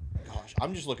 Gosh,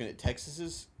 I'm just looking at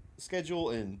Texas's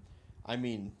schedule, and I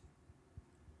mean,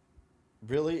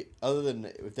 really, other than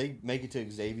if they make it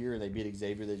to Xavier and they beat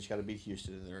Xavier, they just got to beat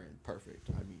Houston and they're in. Perfect.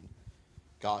 I mean,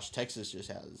 gosh, Texas just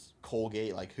has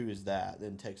Colgate. Like, who is that?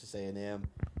 Then Texas A&M.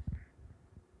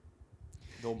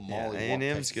 Yeah,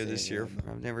 A&M's good this year.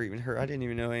 I've never even heard. I didn't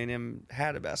even know A&M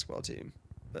had a basketball team,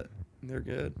 but they're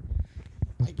good.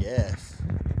 I guess.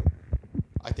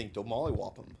 I think they'll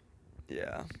mollywop them.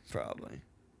 Yeah, probably.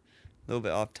 A little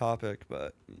bit off topic,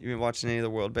 but you been watching any of the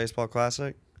World Baseball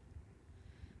Classic?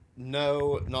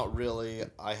 No, not really.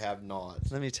 I have not.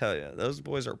 Let me tell you, those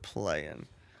boys are playing.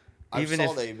 I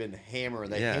saw they've been hammering.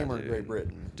 They hammered Great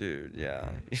Britain. Dude, yeah.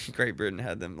 Great Britain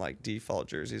had them like default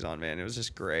jerseys on, man. It was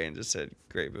just gray and just said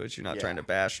Great Britain. You're not trying to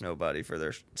bash nobody for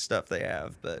their stuff they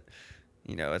have, but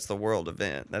you know, it's the world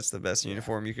event. That's the best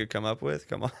uniform you could come up with.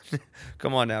 Come on.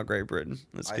 Come on now, Great Britain.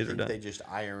 Let's get her done. They just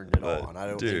ironed it on. I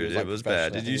don't think it was, it was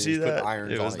bad. Did you see that?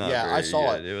 Irons it was on not Yeah, very I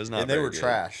saw good. it. It was not and they very were good.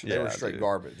 trash. They were straight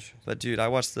garbage. But dude, I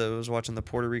was watching the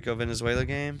Puerto Rico Venezuela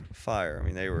game. Fire. I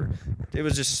mean, it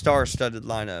was just star-studded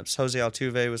lineups. Jose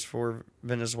Altuve was for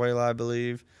Venezuela, I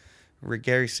believe.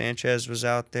 Gary Sanchez was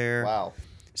out there. Wow.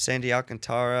 Sandy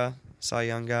Alcantara, Cy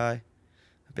Young guy.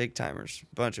 Big timers.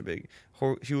 Bunch of big.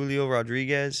 Julio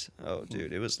Rodriguez. Oh,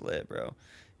 dude, it was lit, bro.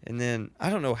 And then I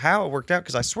don't know how it worked out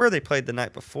because I swear they played the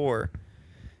night before.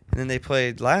 And then they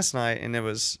played last night, and it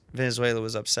was Venezuela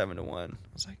was up 7-1. I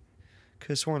was like,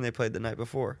 could have sworn they played the night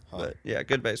before. Huh. But, yeah,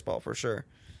 good baseball for sure.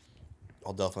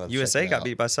 I'll definitely have to USA check it got out.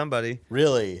 beat by somebody.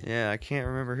 Really? Yeah, I can't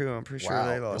remember who. I'm pretty sure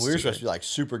they lost. And we were supposed to be like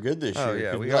super good this year. Oh,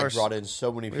 yeah, we brought in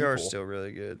so many people. We are still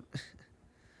really good.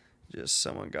 Just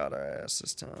someone got our ass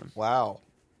this time. Wow.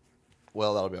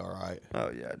 Well, that'll be all right.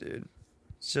 Oh, yeah, dude.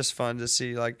 It's just fun to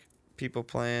see, like, people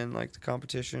playing, like, the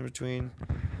competition between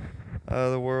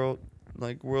the World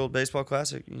Baseball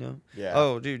Classic, you know? Yeah.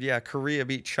 Oh, dude, yeah, Korea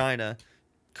beat China.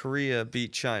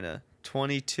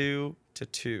 22-2.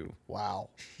 Wow.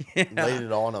 Yeah. Laid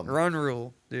it on them. Run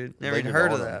rule, dude. Never Laid even it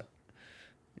heard of on 'em. that.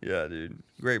 Yeah, dude.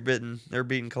 Great Britain, they're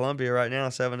beating Colombia right now,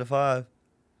 7-5.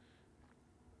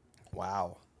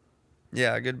 Wow.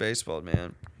 Yeah, good baseball,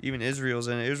 man. Even Israel's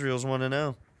in it. Israel's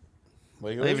 1-0.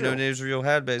 Way to I go, didn't even know Israel. Israel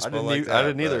had baseball didn't like e- that. I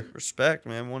didn't but either. Respect,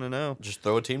 man. 1-0. Just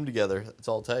throw a team together. That's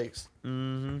all it takes.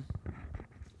 Mm-hmm.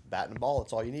 Bat and ball.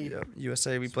 That's all you need. Yep.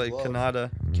 USA, we Some played glove.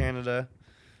 Canada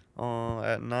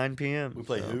at 9 p.m. We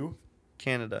play So, who?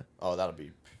 Canada. Oh, that'll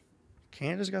be.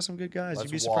 Canada's got some good guys.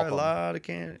 Let's You'd be whop surprised. A 'em. lot of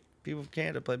people from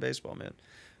Canada play baseball, man.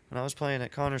 When I was playing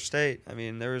at Connor State, I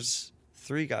mean, there was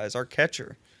 3 guys. Our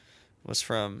catcher was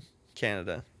from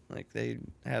Canada. Like, they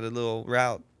had a little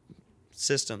route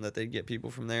system that they'd get people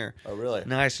from there. Oh, really?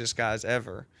 Nicest guys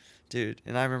ever. Dude,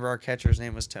 and I remember our catcher's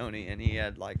name was Tony, and he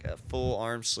had like a full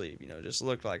arm sleeve, just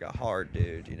looked like a hard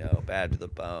dude, bad to the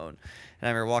bone. And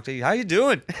I remember walking, how you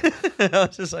doing? I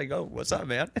was just like, oh, what's up,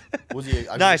 man? Was he?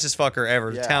 I mean, Nicest fucker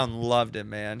ever. Yeah. The town loved him,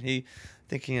 man. I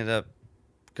think he ended up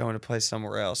going to play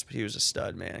somewhere else, but he was a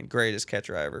stud, man. Greatest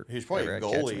catcher I ever. He was probably ever a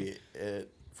had catch me. goalie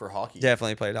for hockey.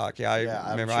 Definitely played hockey. I Yeah,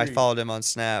 I'm remember sure I he- followed him on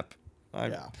Snap.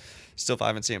 Yeah. Still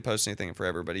haven't seen him post anything in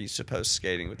forever, but he used to post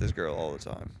skating with this girl all the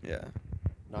time. Yeah.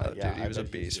 No, Oh, yeah, dude, he I was a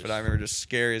bet he's beast. But just- I remember just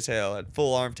scary as hell. Had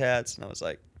full arm tats, and I was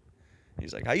like,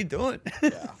 he's like, how you doing?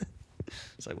 Yeah.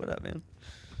 It's like, what up, man?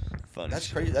 Funny. That's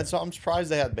shit. crazy. I'm surprised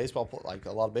they had baseball, like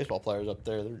a lot of baseball players up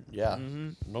there. Yeah.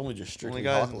 Mhm. Normally just strictly Only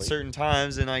guys hockey. in certain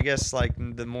times, and I guess like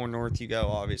the more north you go,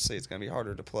 obviously it's gonna be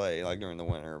harder to play like during the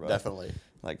winter. But Definitely.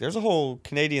 like there's a whole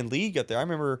Canadian league up there. I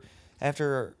remember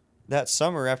after that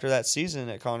season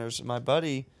at Connors, my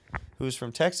buddy who was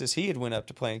from Texas, he had went up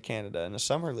to play in Canada in the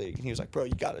summer league, and he was like, "Bro,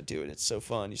 you got to do it. It's so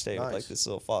fun. You stay with like Nice. this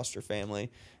little foster family,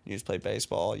 and you just play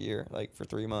baseball all year, like for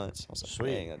 3 months." I was like,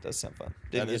 Sweet. "Dang, that does sound fun."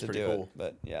 Didn't That get is to pretty do cool. it,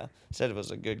 but yeah, said it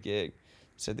was a good gig.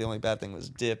 Said the only bad thing was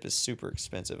dip is super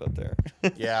expensive up there.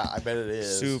 Yeah, I bet it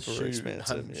is. Super Shoot,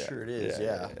 expensive. I'm yeah. sure it is.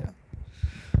 Yeah.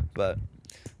 But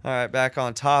all right, back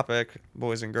on topic,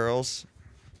 boys and girls.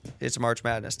 It's March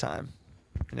Madness time,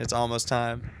 and it's almost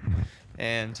time.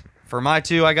 And for my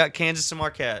 2, I got Kansas and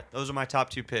Marquette. Those are my top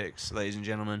 2 picks, ladies and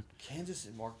gentlemen. Kansas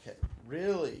and Marquette.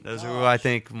 Really? Those are who I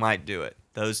think might do it.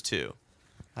 Those 2.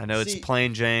 I know it's See-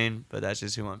 plain Jane, but that's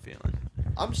just who I'm feeling.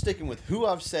 I'm sticking with who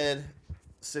I've said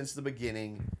since the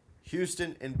beginning.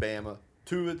 Houston and Bama,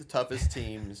 2 of the toughest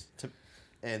teams,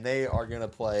 and they are going to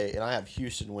play. And I have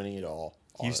Houston winning it all.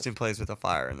 Houston plays with a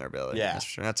fire in their belly. Yeah. That's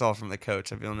true. That's all from the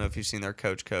coach. I don't know if you've seen their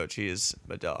coach. He is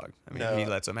a dog. I mean, No. he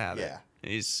lets them have Yeah. it.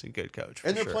 He's a good coach.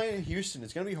 And for they're sure. playing in Houston.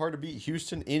 It's going to be hard to beat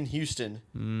Houston in Houston.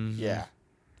 Mhm. Yeah.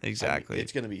 Exactly.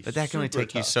 it's gonna be But that can only super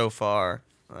take you tough. so far.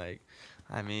 Like,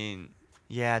 I mean,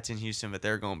 yeah, it's in Houston, but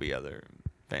there are going to be other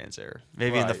fans there.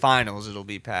 Maybe in the Right. finals it'll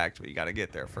be packed, but you got to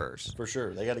get there first. For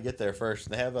sure. They got to get there first.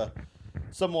 They have a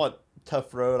somewhat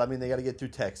tough road. I mean, they got to get through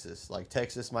Texas. Like,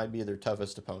 Texas might be their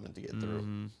toughest opponent to get through.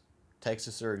 Mhm.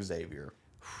 Texas or Xavier.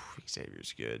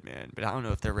 Xavier's good, man, but I don't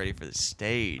know if they're ready for the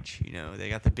stage. They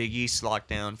got the Big East locked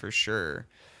down for sure,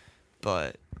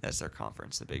 but that's their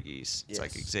conference, the Big East. It's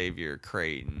like Yes. Xavier,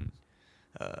 Creighton,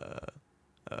 who's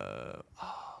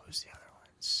the other one?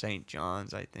 St.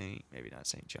 John's, I think. Maybe not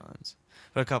St. John's,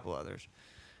 but a couple others.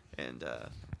 And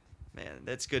man,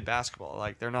 that's good basketball.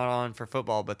 Like, they're not on for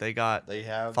football, but they got They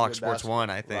have Fox good Sports basketball. 1,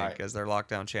 I think, Right. as their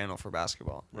lockdown channel for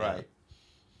basketball. Right.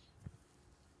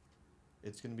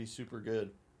 It's going to be super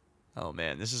good. Oh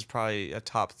man, this is probably a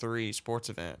top 3 sports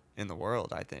event in the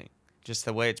world, I think. Just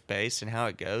the way it's based and how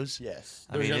it goes. Yes.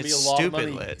 I mean, gonna it's be a lot of stupid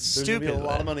money. lit. There's gonna Stupid be a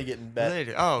lot lit. of money getting bet.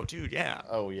 Oh, dude, yeah.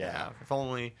 Oh, yeah. If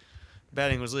only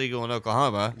betting was legal in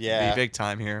Oklahoma, it'd Yeah. be big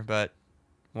time here. But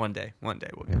one day we'll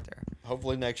get there.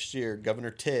 Hopefully next year.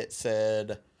 Governor Titt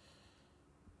said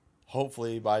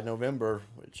hopefully by November,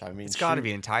 which I mean, It's got to shoot.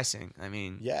 be enticing. I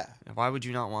mean, Yeah. why would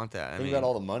you not want that? I Think mean, about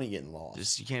all the money getting lost.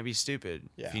 just you can't be stupid.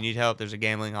 Yeah. If you need help, there's a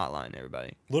gambling hotline.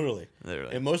 Everybody, Literally.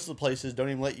 literally. And most of the places don't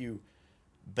even let you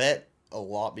bet a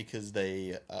lot because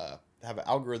they have an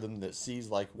algorithm that sees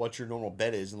like what your normal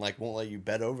bet is and like won't let you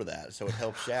bet over that. So it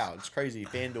helps you out. It's crazy.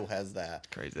 FanDuel has that.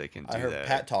 Crazy they can do I heard that.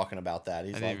 Pat talking about that.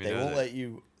 He's I didn't like, even they know won't that. let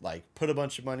you like put a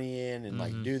bunch of money in and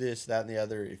like do this, that, and the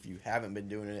other if you haven't been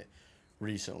doing it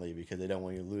recently because they don't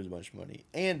want you to lose a bunch of money.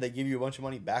 And they give you a bunch of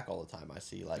money back all the time. I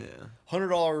see like Yeah.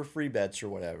 $100 free bets or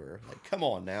whatever. Like, come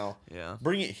on now, Yeah.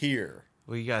 bring it here.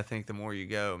 Well, you gotta think the more you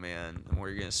go, man, the more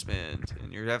you're gonna spend,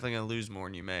 and you're definitely gonna lose more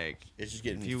than you make. It's just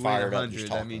getting If you win fired up. 100, Just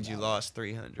that talking means you about it. lost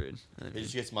 300. I It mean,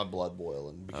 just gets my blood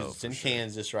boiling because Oh, it's for in sure.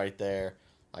 Kansas right there.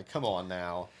 Like, come on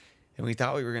now. and we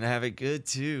thought we were gonna have it good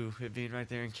too, it being right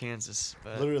there in Kansas,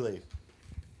 but Literally.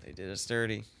 they did us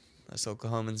dirty. Us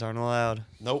Oklahomans aren't allowed.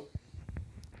 Nope.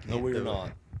 No, Can't we're do it.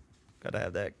 not. Gotta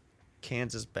have that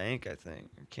Kansas bank, I think,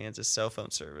 or Kansas cell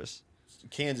phone service.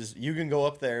 Kansas, you can go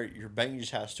up there. Your bank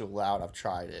just has to allow it. I've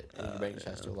tried it. And your bank just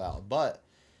has to allow it. But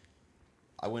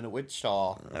I went to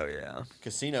Wichita. Oh, yeah.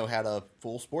 Casino had a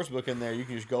full sports book in there. You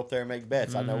can just go up there and make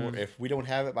bets. I know if we don't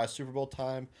have it by Super Bowl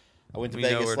time, I went to We know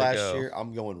Vegas where to last go. year.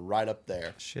 I'm going right up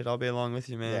there. Shit, I'll be along with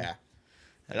you, man. Yeah.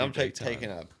 And That'd I'm be big time. taking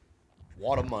a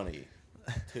wad of money,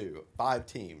 too. 5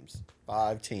 teams.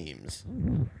 5 teams.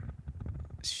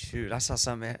 Shoot, I saw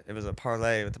something. It was a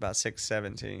parlay with about 6,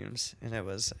 7 teams, and it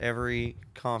was every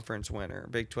conference winner.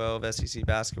 Big 12, SEC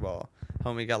basketball.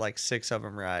 Homie got like 6 of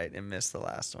them right and missed the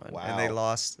last one. Wow. And they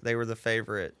lost. They were the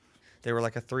favorite. They were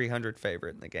like a 300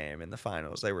 favorite in the game in the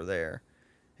finals. They were there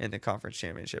in the conference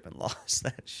championship and lost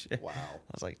that shit. Wow. I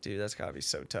was like, dude, that's gotta be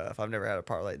so tough. I've never had a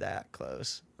parlay that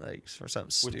close, like for something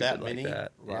With stupid that like many?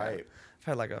 that. Yeah. Right. I've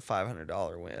had like a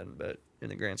 $500 win, but in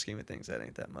the grand scheme of things, that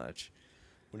ain't that much.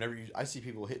 Whenever I see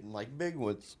people hitting like big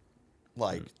ones,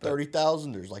 like but-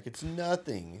 30,000ers, like it's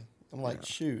nothing. I'm like, Yeah.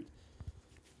 shoot.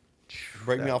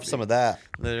 Break me That'd off be- some of that.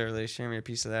 Literally, share me a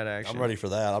piece of that action. I'm ready for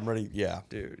that. I'm ready. Yeah.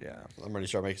 Dude, yeah. I'm ready to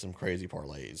start making some crazy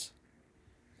parlays.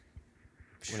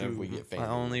 Whenever we get My FanDuel.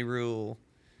 only rule,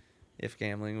 if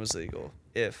gambling was legal,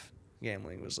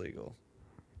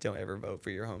 don't ever vote for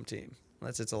your home team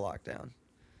unless it's a lockdown.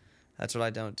 That's what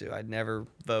I don't do. I'd never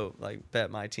vote, like,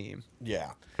 bet my team.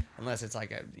 Yeah. Unless it's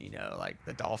like like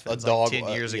the Dolphins, A dog, like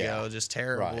 10 years yeah. ago, just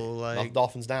terrible. Right. Not the Like,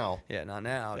 Dolphins now. yeah, not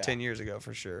now. Yeah. 10 years ago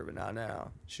for sure, but not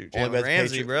now. Shoot, Only Jalen bet the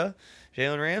Ramsey, Patriots- bro.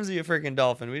 Jalen Ramsey, a freaking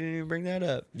Dolphin. We didn't even bring that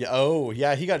up. Yeah. Oh,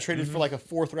 yeah. He got traded for like a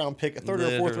 4th round pick, a 3rd or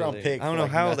 4th round Literally. pick. I don't for, know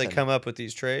like, how they nothing. come up with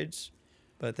these trades,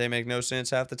 but they make no sense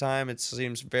half the time. It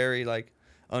seems very like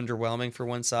underwhelming for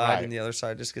one side, Right. and the other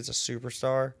side just gets a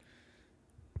superstar.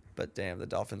 But damn, the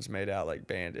Dolphins made out like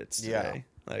bandits today.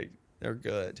 Yeah. Like they're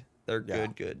good. They're Yeah.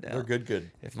 good now. They're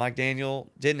good. If Mike Daniel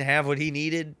didn't have what he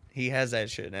needed, he has that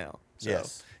shit now. So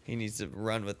Yes. he needs to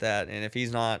run with that. And if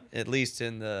he's not at least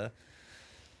in the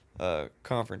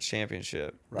conference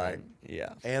championship, Right. then,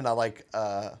 yeah. And I like,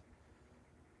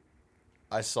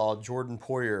 I saw Jordan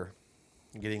Poyer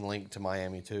getting linked to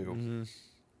Miami too. Mm-hmm.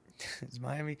 It's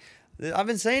Miami. I've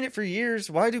been saying it for years.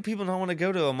 Why do people not want to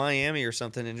go to a Miami or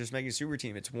something and just make a super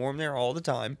team? It's warm there all the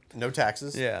time. No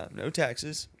taxes. Yeah, no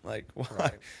taxes. Like, why?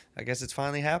 Right. I guess it's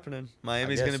finally happening.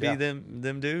 Miami's guess, going to be yeah.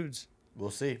 them dudes.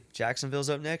 We'll see. Jacksonville's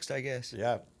up next, I guess.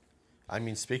 Yeah. I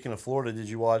mean, speaking of Florida, did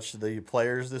you watch the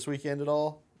players this weekend at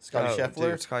all? Scotty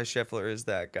Scheffler? Dude, Scotty Scheffler is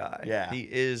that guy. Yeah. He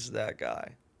is that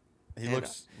guy. He and,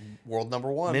 looks world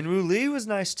number 1. Minwoo Lee was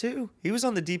nice, too. He was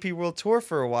on the DP World Tour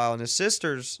for a while, and his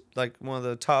sister's like one of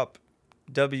the top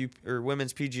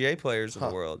women's PGA players in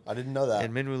the world. I didn't know that.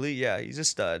 And Minwoo Lee, yeah, he's a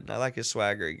stud. I like his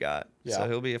swagger he got. Yeah. So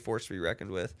he'll be a force to be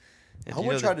reckoned with. And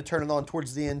Homer tried to turn it on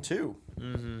towards the end too.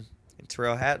 And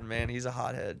Terrell Hatton, man, he's a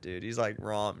hothead, dude. He's like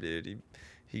Rom, dude.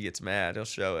 He gets mad. He'll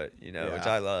show it, which Yeah.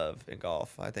 I love in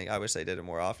golf. I wish they did it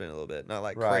more often a little bit. Not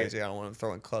like Right. crazy. I don't want him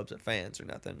throwing clubs at fans or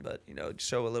nothing, but,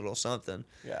 show a little something.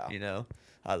 Yeah.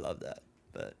 I love that.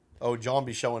 But Oh, John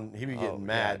be showing. He be getting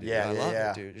mad. dude, Yeah, I love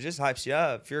yeah. it, dude. It just hypes you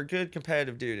up. If you're a good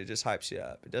competitive dude, it just hypes you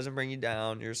up. It doesn't bring you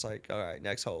down. You're just like, all right,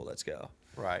 next hole, let's go.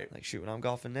 Right. Like, shoot, when I'm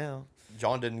golfing now.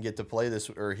 John didn't get to play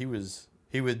this, or he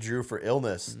withdrew for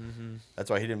illness. That's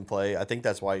why he didn't play. I think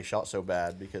that's why he shot so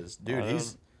bad because, dude,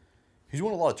 he's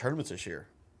won a lot of tournaments this year.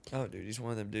 Oh, dude, he's one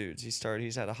of them dudes. He's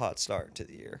had a hot start to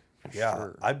the year. for Yeah,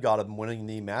 sure. I've got him winning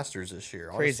the Masters this year.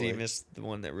 Crazy he honestly. missed the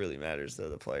one that really matters, though,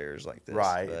 the players like this.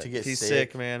 Right, But to get if he's sick,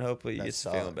 sick, man, hopefully he that gets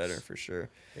feeling sucks. better for sure.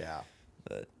 Yeah.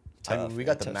 But I mean, tough, we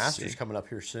got man, the tough to Masters see. coming up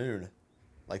here soon.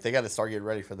 Like, they got to start getting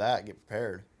ready for that, get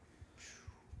prepared.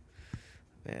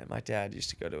 Man, my dad used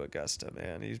to go to Augusta,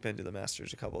 man. He's been to the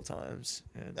Masters a couple of times.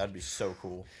 And That'd be so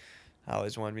cool. I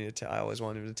always wanted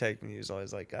him to take me. He was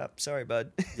always like, sorry,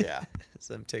 bud. Yeah.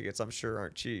 Some tickets, I'm sure,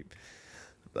 aren't cheap.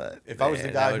 But If I was the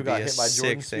man, guy that who would got be a hit by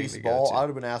Jordan sick thing Spieth's to go ball, to. I would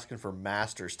have been asking for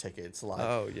Masters tickets. Like,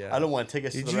 Oh, yeah. I don't want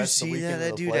tickets Did for the you rest of see the weekend. that? of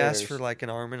That the dude asked players. for like an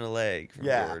arm and a leg from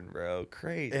Yeah. Jordan, bro.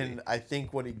 Crazy. And I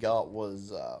think what he got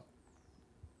was,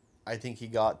 I think he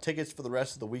got tickets for the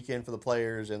rest of the weekend for the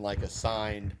players and like a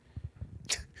signed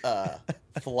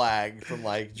flag from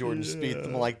like Jordan Spieth.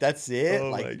 I'm like, that's it? Oh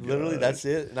my like literally, gosh. that's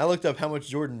it. And I looked up how much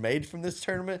Jordan made from this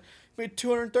tournament. He made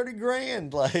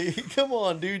 $230,000. Like, come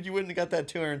on, dude, you wouldn't have got that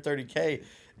 $230K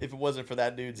if it wasn't for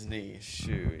that dude's knee.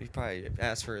 Shoot, he probably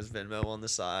asked for his Venmo on the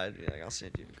side. Be like, I'll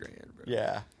send you $1,000, bro.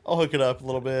 Yeah, I'll hook it up a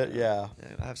little bit. Yeah.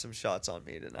 I have some shots on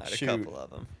me tonight, Shoot. a couple of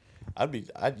them. I'd be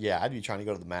trying to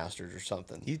go to the Masters or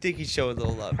something. You think he'd show a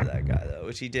little love to that guy though,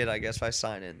 which he did, I guess, by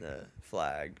signing the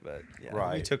flag. But yeah, he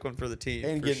Right. took one for the team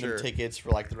And for getting sure. them tickets for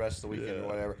like the rest of the weekend Yeah. or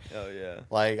whatever. Oh yeah.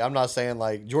 Like, I'm not saying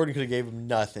like Jordan could have gave him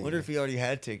nothing. I wonder if he already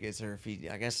had tickets or if he.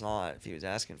 I guess not. If he was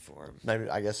asking for them. Maybe,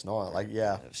 I guess not. Like,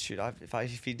 yeah. Shoot,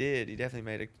 if he did, he definitely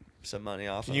made some money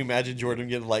off. Can of you him. imagine Jordan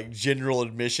getting like general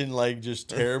admission, like just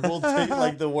terrible,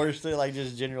 like the worst thing, like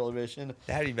just general admission?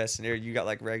 That'd be best scenario. You got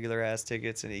like regular ass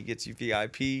tickets, and he gets you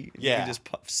VIP. And You Yeah. can just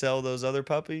sell those other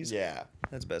puppies. Yeah,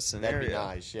 That's best scenario. that'd be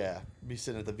nice. Yeah, be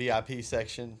sitting at the VIP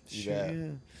section. You bet. Yeah.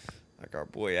 Like our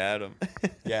boy Adam.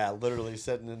 Yeah, literally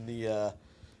sitting in the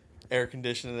air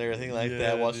conditioning and everything like Yeah,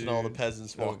 that, watching all the dude.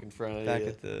 peasants walk in front of Back you.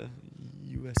 at the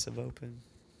US of Open.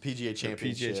 PGA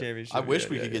Championship. Championship, I wish yeah,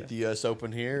 we yeah, could yeah. get the US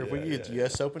Open here. If we Yeah, could get the yeah,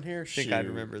 US Open here, I think I'd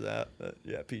remember that. But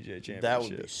yeah, PGA Championship. That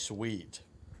would be sweet.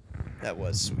 That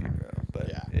was sweet, bro. But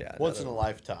Yeah, once in a another-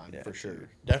 lifetime Yeah, for sure. dude.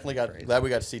 Definitely Crazy. glad we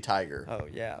got to see Tiger. Oh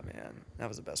yeah, man. That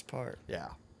was the best part. Yeah,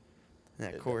 And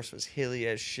that It- course was hilly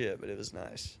as shit, but it was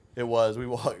nice. it was. We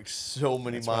walked so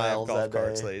many That's why I have miles golf that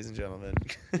carts, day. ladies and gentlemen.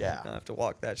 Yeah. Don't have to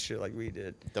walk that shit like we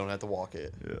did. Don't have to walk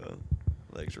it. Yeah.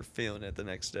 Legs were feeling it the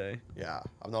next day. Yeah,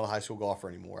 I'm not a high school golfer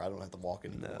anymore. I don't have to walk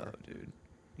anymore. No, dude.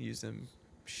 Use them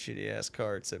shitty ass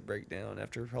carts that break down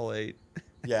after hole 8.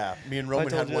 Yeah, me and I Roman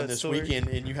told had you one that this story. weekend,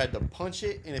 and you had to punch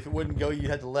it, and if it wouldn't go, you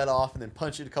had to let off and then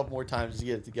punch it a couple more times to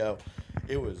get it to go.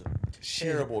 It was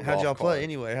terrible. How'd golf y'all play cart.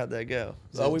 anyway? How'd that go?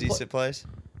 Was Oh, it a we play- decent place?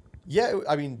 Yeah,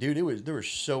 I mean, dude, there were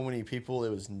so many people. It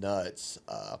was nuts.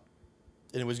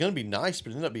 And it was going to be nice, but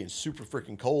it ended up being super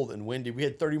freaking cold and windy. We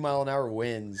had 30-mile-an-hour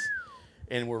winds,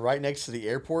 and we're right next to the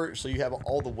airport, so you have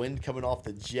all the wind coming off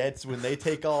the jets when they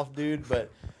take off, dude.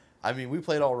 But, I mean, we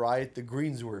played all right. The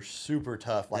greens were super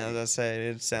tough. Like, as I say,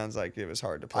 it sounds like it was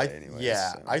hard to play anyway.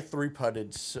 Yeah, so.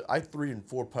 I 3 and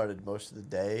 4 putted most of the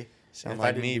day. Sound And if like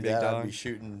I didn't me, do big that, I'd dog. be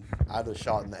shooting. I'd have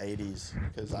shot in the 80s.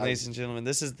 Because Ladies and gentlemen,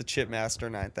 this is the Chipmaster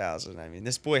 9000. I mean,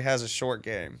 this boy has a short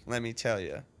game. Let me tell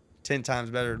you, 10 times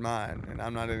better than mine, and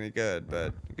I'm not any good.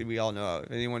 But we all know.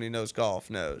 Anyone who knows golf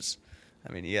knows.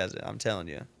 I mean, he has it. I'm telling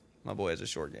you, my boy has a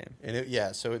short game.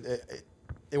 And so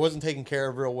it wasn't taken care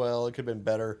of real well. It could have been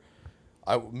better.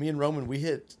 Me and Roman, we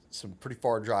hit some pretty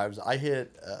far drives.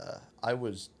 I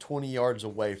was 20 yards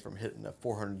away from hitting a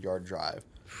 400-yard drive.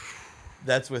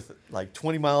 That's with like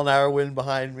 20-mile-an-hour wind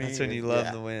behind me. That's when you and- love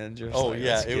yeah. the wind. Just Oh, like,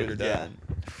 yeah, let's it get was- her yeah. done.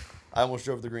 I almost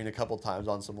drove the green a couple times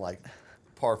on some like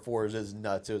par fours. It was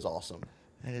nuts. It was awesome.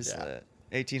 That is Yeah.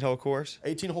 lit. 18-hole course.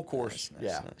 18-hole course. Nice,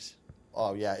 yeah. nice.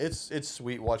 Oh yeah, it's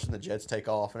sweet watching the Jets take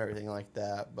off and everything like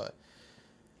that. But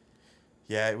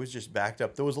yeah, it was just backed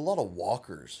up. There was a lot of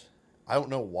walkers. I don't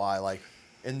know why.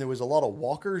 And there was a lot of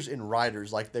walkers and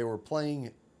riders. Like they were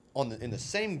playing in the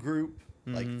same group,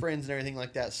 like friends and everything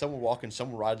like that. Some were walking,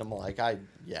 some were riding. I'm like,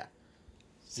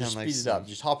 just Sound like speed it up.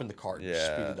 Just hop in the cart. Yeah. Just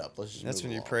speed it up. Let's just. That's move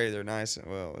when you along. pray they're nice.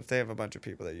 Well, if they have a bunch of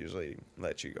people that usually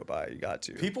let you go by, you got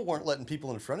to. People weren't letting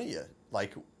people in front of you.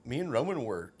 Like me and Roman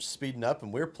were speeding up,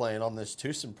 and we were playing on this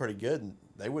twosome pretty good, and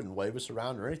they wouldn't wave us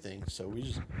around or anything. So we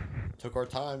just took our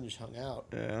time, just hung out.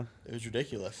 Yeah. It was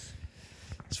ridiculous.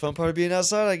 It's a fun part of being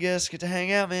outside, I guess. Get to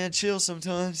hang out, man. Chill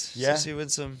sometimes. Yeah. Especially when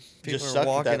some people Just are sucked with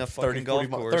walking that a fucking golf 40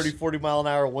 course. 30, 40 mile an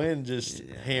hour wind just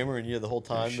Yeah. hammering you the whole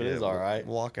time, but it was all right.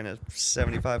 Walking a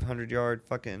 7,500-yard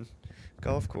fucking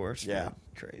golf course. Yeah. Man.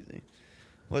 Crazy.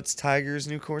 What's Tiger's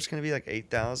new course going to be? Like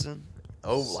 8,000?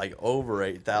 Oh, like over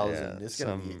 8,000. Yeah, It's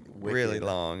going to be some wicked. really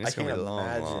long. It's I can't gonna be long,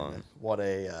 imagine long. what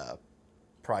a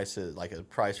price is, like a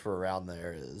price for around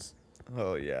there is.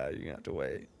 Oh, yeah. You're going to have to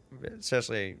wait.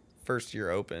 Especially first year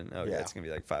open. Oh, yeah. Yeah. It's going to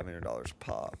be like $500 a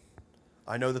pop.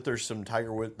 I know that there's a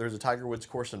Tiger Woods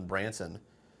course in Branson,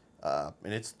 and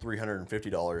it's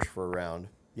 $350 for a round.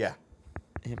 Yeah,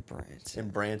 In Branson. in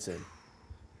Branson.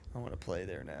 I want to play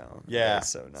there now. Yeah, That's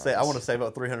so nice. Say I want to save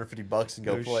up $350 and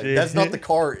go Oh, play. shit. That's not the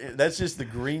cart. That's just the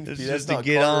green It's fee. just That's to not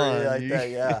get cart or on. anything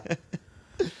like that.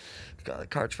 Yeah. God, the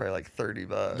cart's probably like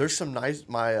 $30. There's some nice.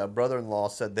 My brother-in-law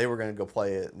said they were going to go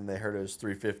play it, and they heard it was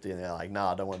 $350, and they're like,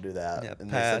 "Nah, I don't want to do that." Yeah, and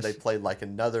pass. they said they played like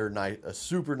another night, a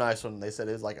super nice one. And they said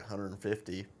it was like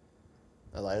 $150.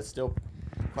 I was like, it's still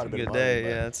quite a bit Good of money. day. but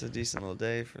Yeah, it's a decent little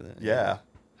day for that. Yeah.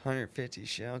 150.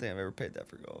 Shit, I don't think I've ever paid that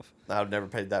for golf. I've never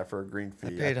paid that for a green fee.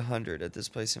 I paid 100 at this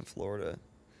place in Florida.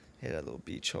 Hit a little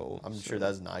beach hole. I'm so sure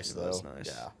that's nice though. That's nice.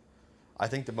 Yeah. I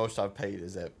think the most I've paid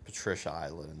is at Patricia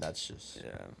Island, and that's just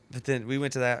Yeah, but then we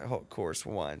went to that whole course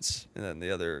once, and then the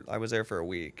other. I was there for a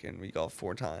week, and we golfed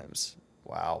 4 times.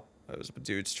 wow. It was a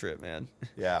dude's trip, man.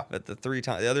 Yeah. But the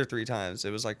other 3 times,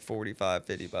 it was like $45,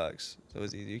 $50. So it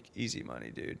was easy money,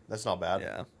 dude. That's not bad.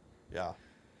 Yeah. Yeah.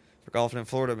 For golfing in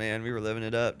Florida, man, we were living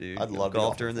it up, dude. I'd love to golf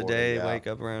golf in during the Florida, day, yeah. wake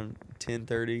up around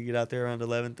 10:30, get out there around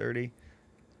 11:30.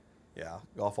 Yeah,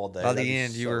 golf all day. By That'd the be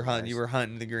end, you so were hunting. nice. You were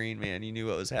hunting the green, man. You knew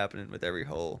what was happening with every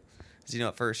hole. Cause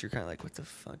at first you're kind of like, what the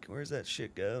fuck? Where's that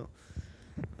shit go?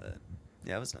 But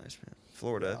yeah, it was nice, man.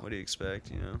 Florida. Yeah. What do you expect?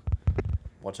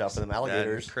 Watch out for them That and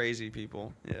alligators. crazy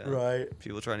people. Yeah. Right.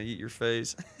 People trying to eat your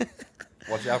face.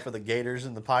 Watch out for the gators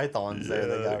and the pythons there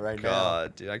they got right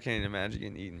God, dude, I can't even imagine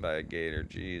getting eaten by a gator.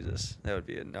 Jesus, that would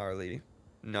be a gnarly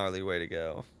way to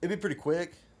go. now. It'd be pretty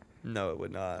quick. No, it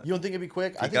would not. You don't think it'd be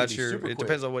quick? I He think got it'd be super quick. It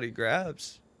depends on what he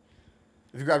grabs.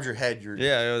 If he grabs your head, your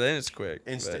Yeah, then it's quick.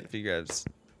 Instant. But if he grabs,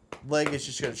 leg is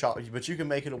just gonna chop you, but you can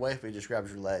make it away if he just grabs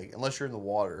your leg, unless you're in the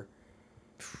water.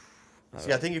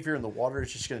 See, I think if you're in the water,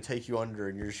 it's just gonna take you under,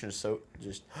 and you're just gonna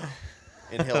just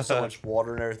inhale so much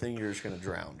water and everything, you're just gonna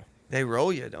drown. they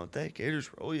roll you, don't they? Gators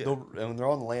roll you. And when they're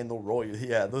on the land, they'll roll you.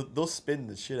 Yeah, they'll spin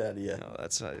the shit out of you. No,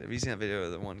 that's not. Have you seen that video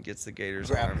of the one gets the gator's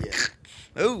Grab arm?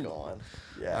 you. Ooh. Gone.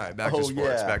 Yeah. All right, back to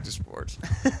sports. Back to sports.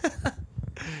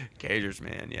 Gators,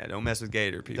 man. Yeah, don't mess with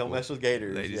gator people. Don't mess with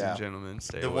gators. ladies yeah. and gentlemen.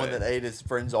 Stay The away. one that ate his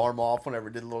friend's arm off whenever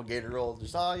did a little gator roll.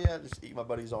 Just eat my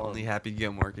buddy's arm. Only Happy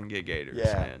Gilmore can get gators,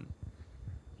 Yeah. man.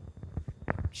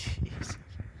 Jeez.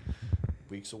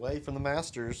 Weeks away from the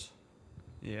Masters.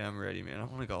 Yeah, I'm ready, man. I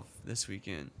want to golf this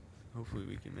weekend. Hopefully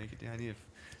we can make it down.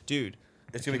 Dude,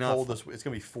 It's I gonna be cannot cold it's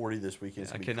gonna be 40 this weekend.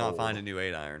 It's I gonna be cannot cold. find a new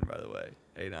 8-iron, by the way.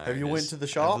 8-iron. Have you went to the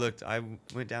shop? I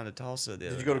went down to Tulsa the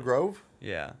other Did you go to night. Grove?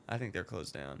 Yeah, I think they're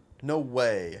closed down. No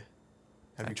way.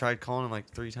 Have I you? tried calling them like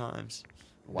 3 times.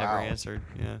 Wow. Never answered.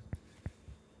 Yeah.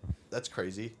 That's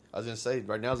crazy. I was gonna say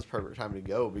right now is the perfect time to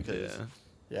go because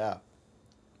yeah.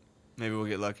 Maybe we'll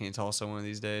get lucky in Tulsa one of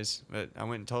these days. But I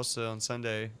went in Tulsa on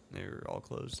Sunday. They were all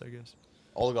closed, I guess.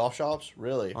 All the golf shops,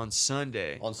 really? On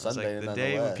Sunday. On I was Sunday, like, the day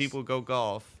when nonetheless. people go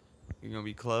golf, you're gonna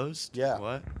be closed. Yeah.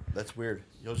 What? That's weird.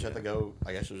 You'll just have to go.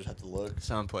 I guess you'll just have to look.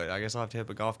 Some play. I guess I'll have to hit up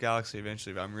a Golf Galaxy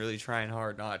eventually, but I'm really trying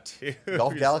hard not to.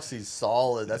 Golf Galaxy's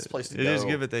solid. That's the place to go. It is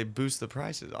good, but they boost the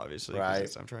prices, obviously. 'cause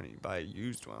Right. I'm trying to buy a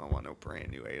used one. I don't want no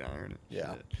brand new 8-iron.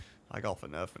 Yeah. Shit. I golf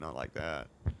enough, but not like that.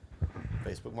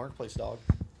 Facebook Marketplace, dog.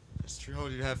 It's true. Oh,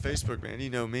 you have Facebook, man.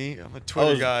 You know me. I'm a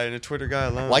Twitter guy and a Twitter guy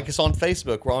alone. Like us on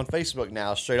Facebook. We're on Facebook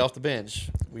now, straight off the bench.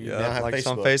 We now have like us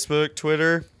Facebook. on Facebook,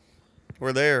 Twitter.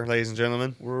 We're there, ladies and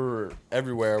gentlemen. We're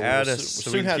everywhere. Add We'll us so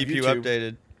soon we can have keep you YouTube.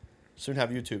 updated. Soon have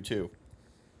YouTube too.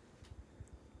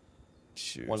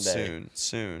 Shoot, One day.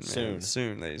 soon,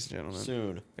 ladies and gentlemen.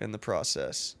 Soon. In the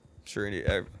process. I'm sure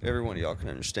every one of y'all can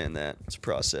understand that. It's a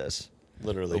process.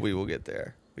 Literally. But we will get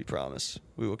there. We promise.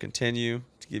 We will continue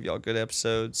to give y'all good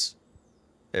episodes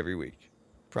every week.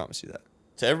 Promise you that.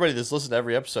 To everybody that's listened to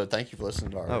every episode, thank you for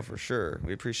listening to our. Oh, for sure.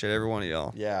 We appreciate every one of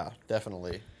y'all. Yeah,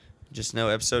 definitely. Just know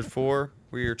episode 4,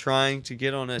 we are trying to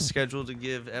get on a schedule to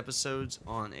give episodes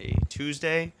on a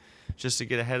Tuesday just to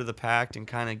get ahead of the pack and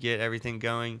kind of get everything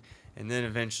going. And then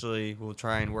eventually we'll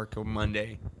try and work a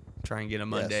Monday. Try and get a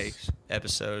Monday Yes.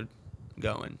 episode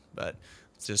going. But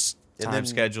it's just And time then-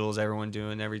 schedules, everyone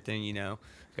doing everything,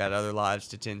 got other lives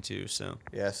to tend to. So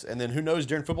Yes, and then who knows?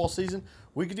 During football season,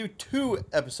 we could do 2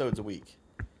 episodes a week.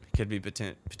 it could be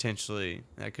potentially,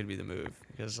 that could be the move.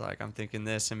 Because I'm thinking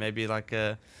this and maybe like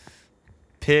a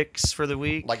picks for the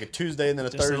week. Like a Tuesday and then a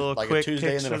Just a Thursday, little like a quick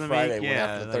Tuesday picks and then for a the Friday week. one Yeah,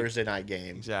 after the like- Thursday night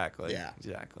game. Exactly. Yeah.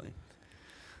 Exactly.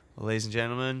 Well, ladies and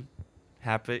gentlemen,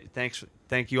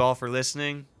 thank you all for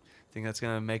listening. I think that's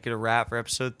gonna make it a wrap for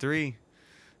episode 3.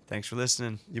 Thanks for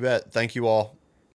listening. You bet. Thank you all.